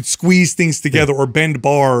he'd squeeze things together or bend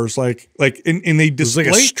bars, and they display. It was like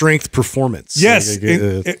a strength performance. Yes.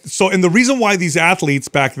 And the reason why these athletes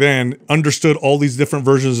back then understood all these different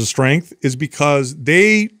versions of strength is because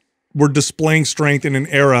they were displaying strength in an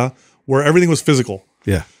era where everything was physical.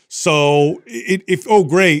 Yeah. So it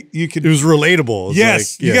was relatable.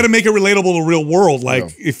 You got to make it relatable to the real world.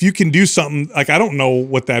 If you can do something, like I don't know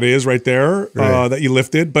what that is right there that you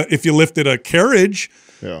lifted, but if you lifted a carriage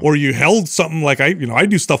or you held something like I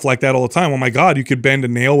do stuff like that all the time. Oh my God, you could bend a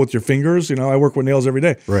nail with your fingers. I work with nails every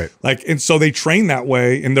day. Right. Like, and so they train that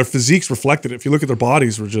way, and their physiques reflected it. If you look at their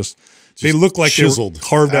bodies, were just they look like chiseled, they were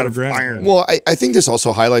carved out of granite. iron. Well, I think this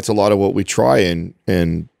also highlights a lot of what we try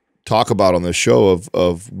and talk about on the show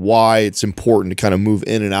of why it's important to kind of move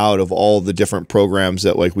in and out of all the different programs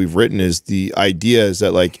that like we've written. Is the idea is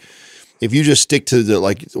that like if you just stick to the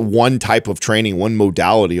like one type of training, one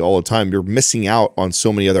modality all the time, you're missing out on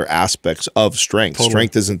so many other aspects of strength. Totally.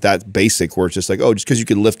 Strength isn't that basic where it's just like, oh, just because you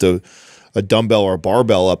can lift a dumbbell or a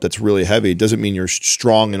barbell up that's really heavy doesn't mean you're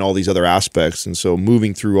strong in all these other aspects. And so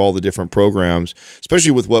moving through all the different programs,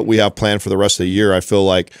 especially with what we have planned for the rest of the year, I feel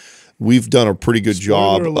like we've done a pretty good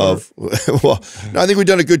job of, well, I think we've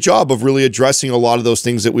done a good job of really addressing a lot of those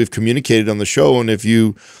things that we've communicated on the show. And if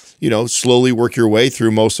you slowly work your way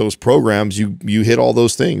through most of those programs, you hit all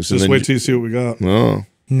those things. Just wait till you see what we got. Oh.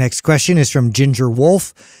 Next question is from Ginger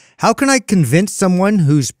Wolf. How can I convince someone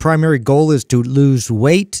whose primary goal is to lose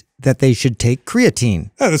weight that they should take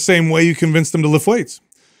creatine? Yeah, the same way you convince them to lift weights.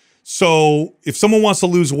 So if someone wants to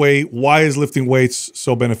lose weight, why is lifting weights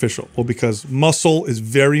so beneficial? Well, because muscle is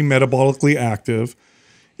very metabolically active.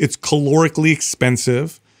 It's calorically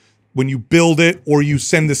expensive. When you build it or you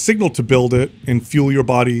send the signal to build it and fuel your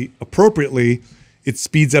body appropriately, it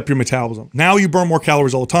speeds up your metabolism. Now you burn more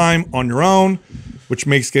calories all the time on your own, which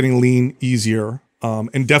makes getting lean easier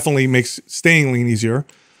and definitely makes staying lean easier.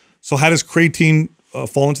 So how does creatine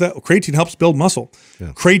fall into that? Well, creatine helps build muscle.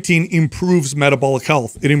 Yeah. Creatine improves metabolic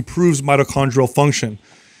health. It improves mitochondrial function.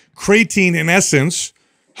 Creatine, in essence,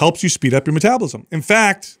 helps you speed up your metabolism. In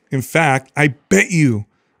fact, I bet you,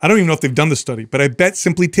 I don't even know if they've done this study, but I bet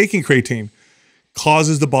simply taking creatine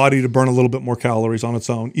causes the body to burn a little bit more calories on its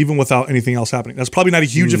own, even without anything else happening. That's probably not a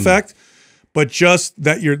huge effect, but just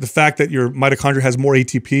that the fact that your mitochondria has more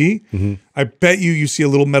ATP, I bet you see a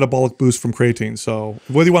little metabolic boost from creatine. So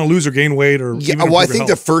whether you want to lose or gain weight or well, I think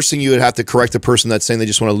the first thing you would have to correct the person that's saying they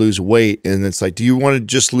just want to lose weight, and it's like, do you want to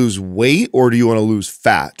just lose weight or do you want to lose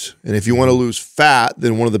fat? And if you want to lose fat,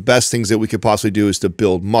 then one of the best things that we could possibly do is to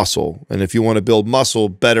build muscle. And if you want to build muscle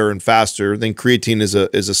better and faster, then creatine is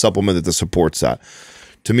a supplement that supports that.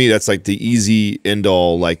 To me, that's like the easy end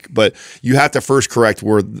all, but you have to first correct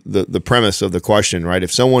where the premise of the question, right?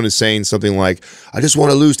 If someone is saying something like, I just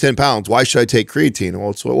want to lose 10 pounds, why should I take creatine?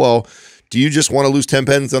 Well, do you just want to lose 10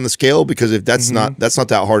 pounds on the scale? Because if that's not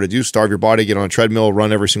that hard to do, starve your body, get on a treadmill,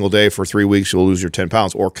 run every single day for 3 weeks, you'll lose your 10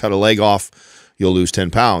 pounds, or cut a leg off, you'll lose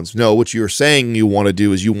 10 pounds. No, what you're saying you want to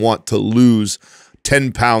do is you want to lose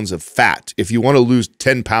 10 pounds of fat. If you want to lose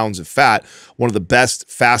 10 pounds of fat, one of the best,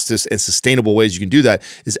 fastest, and sustainable ways you can do that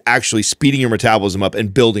is actually speeding your metabolism up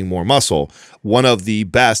and building more muscle. One of the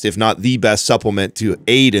best, if not the best supplement to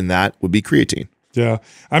aid in that would be creatine. Yeah.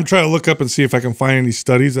 I'm trying to look up and see if I can find any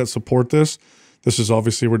studies that support this. This is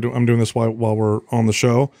obviously, I'm doing this while we're on the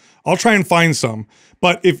show. I'll try and find some.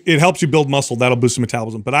 But if it helps you build muscle, that'll boost your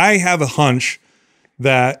metabolism. But I have a hunch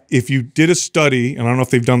that if you did a study, and I don't know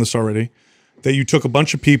if they've done this already, that you took a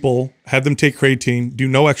bunch of people, had them take creatine, do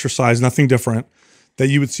no exercise, nothing different, that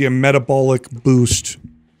you would see a metabolic boost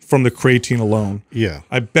from the creatine alone. Yeah.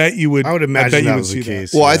 I bet you would. I would imagine that was the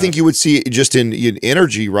case. Well, I think you would see it just in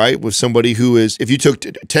energy, right? With somebody who is, if you took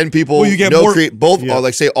 10 people, you get more, both,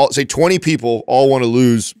 like say 20 people all want to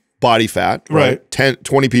lose body fat, right?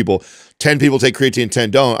 20 people. 10 people take creatine,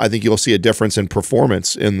 10 don't. I think you'll see a difference in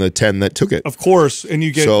performance in the 10 that took it. Of course, and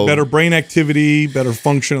you get better brain activity, better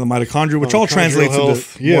function of the mitochondria, which all translates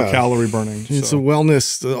into more calorie burning. It's a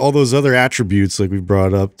wellness, all those other attributes like we've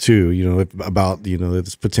brought up too, about,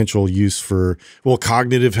 this potential use for,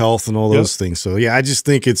 cognitive health and all those things. So yeah, I just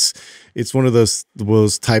think it's one of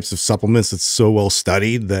those types of supplements that's so well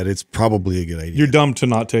studied that it's probably a good idea. You're dumb to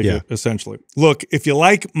not take it, essentially. Look, if you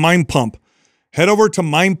like Mind Pump, head over to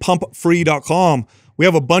mindpumpfree.com. We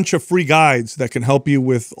have a bunch of free guides that can help you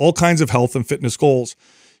with all kinds of health and fitness goals.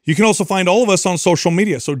 You can also find all of us on social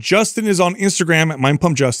media. So Justin is on Instagram at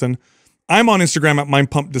mindpumpjustin. I'm on Instagram at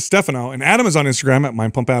mindpumpdestefano, and Adam is on Instagram at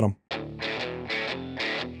mindpumpadam.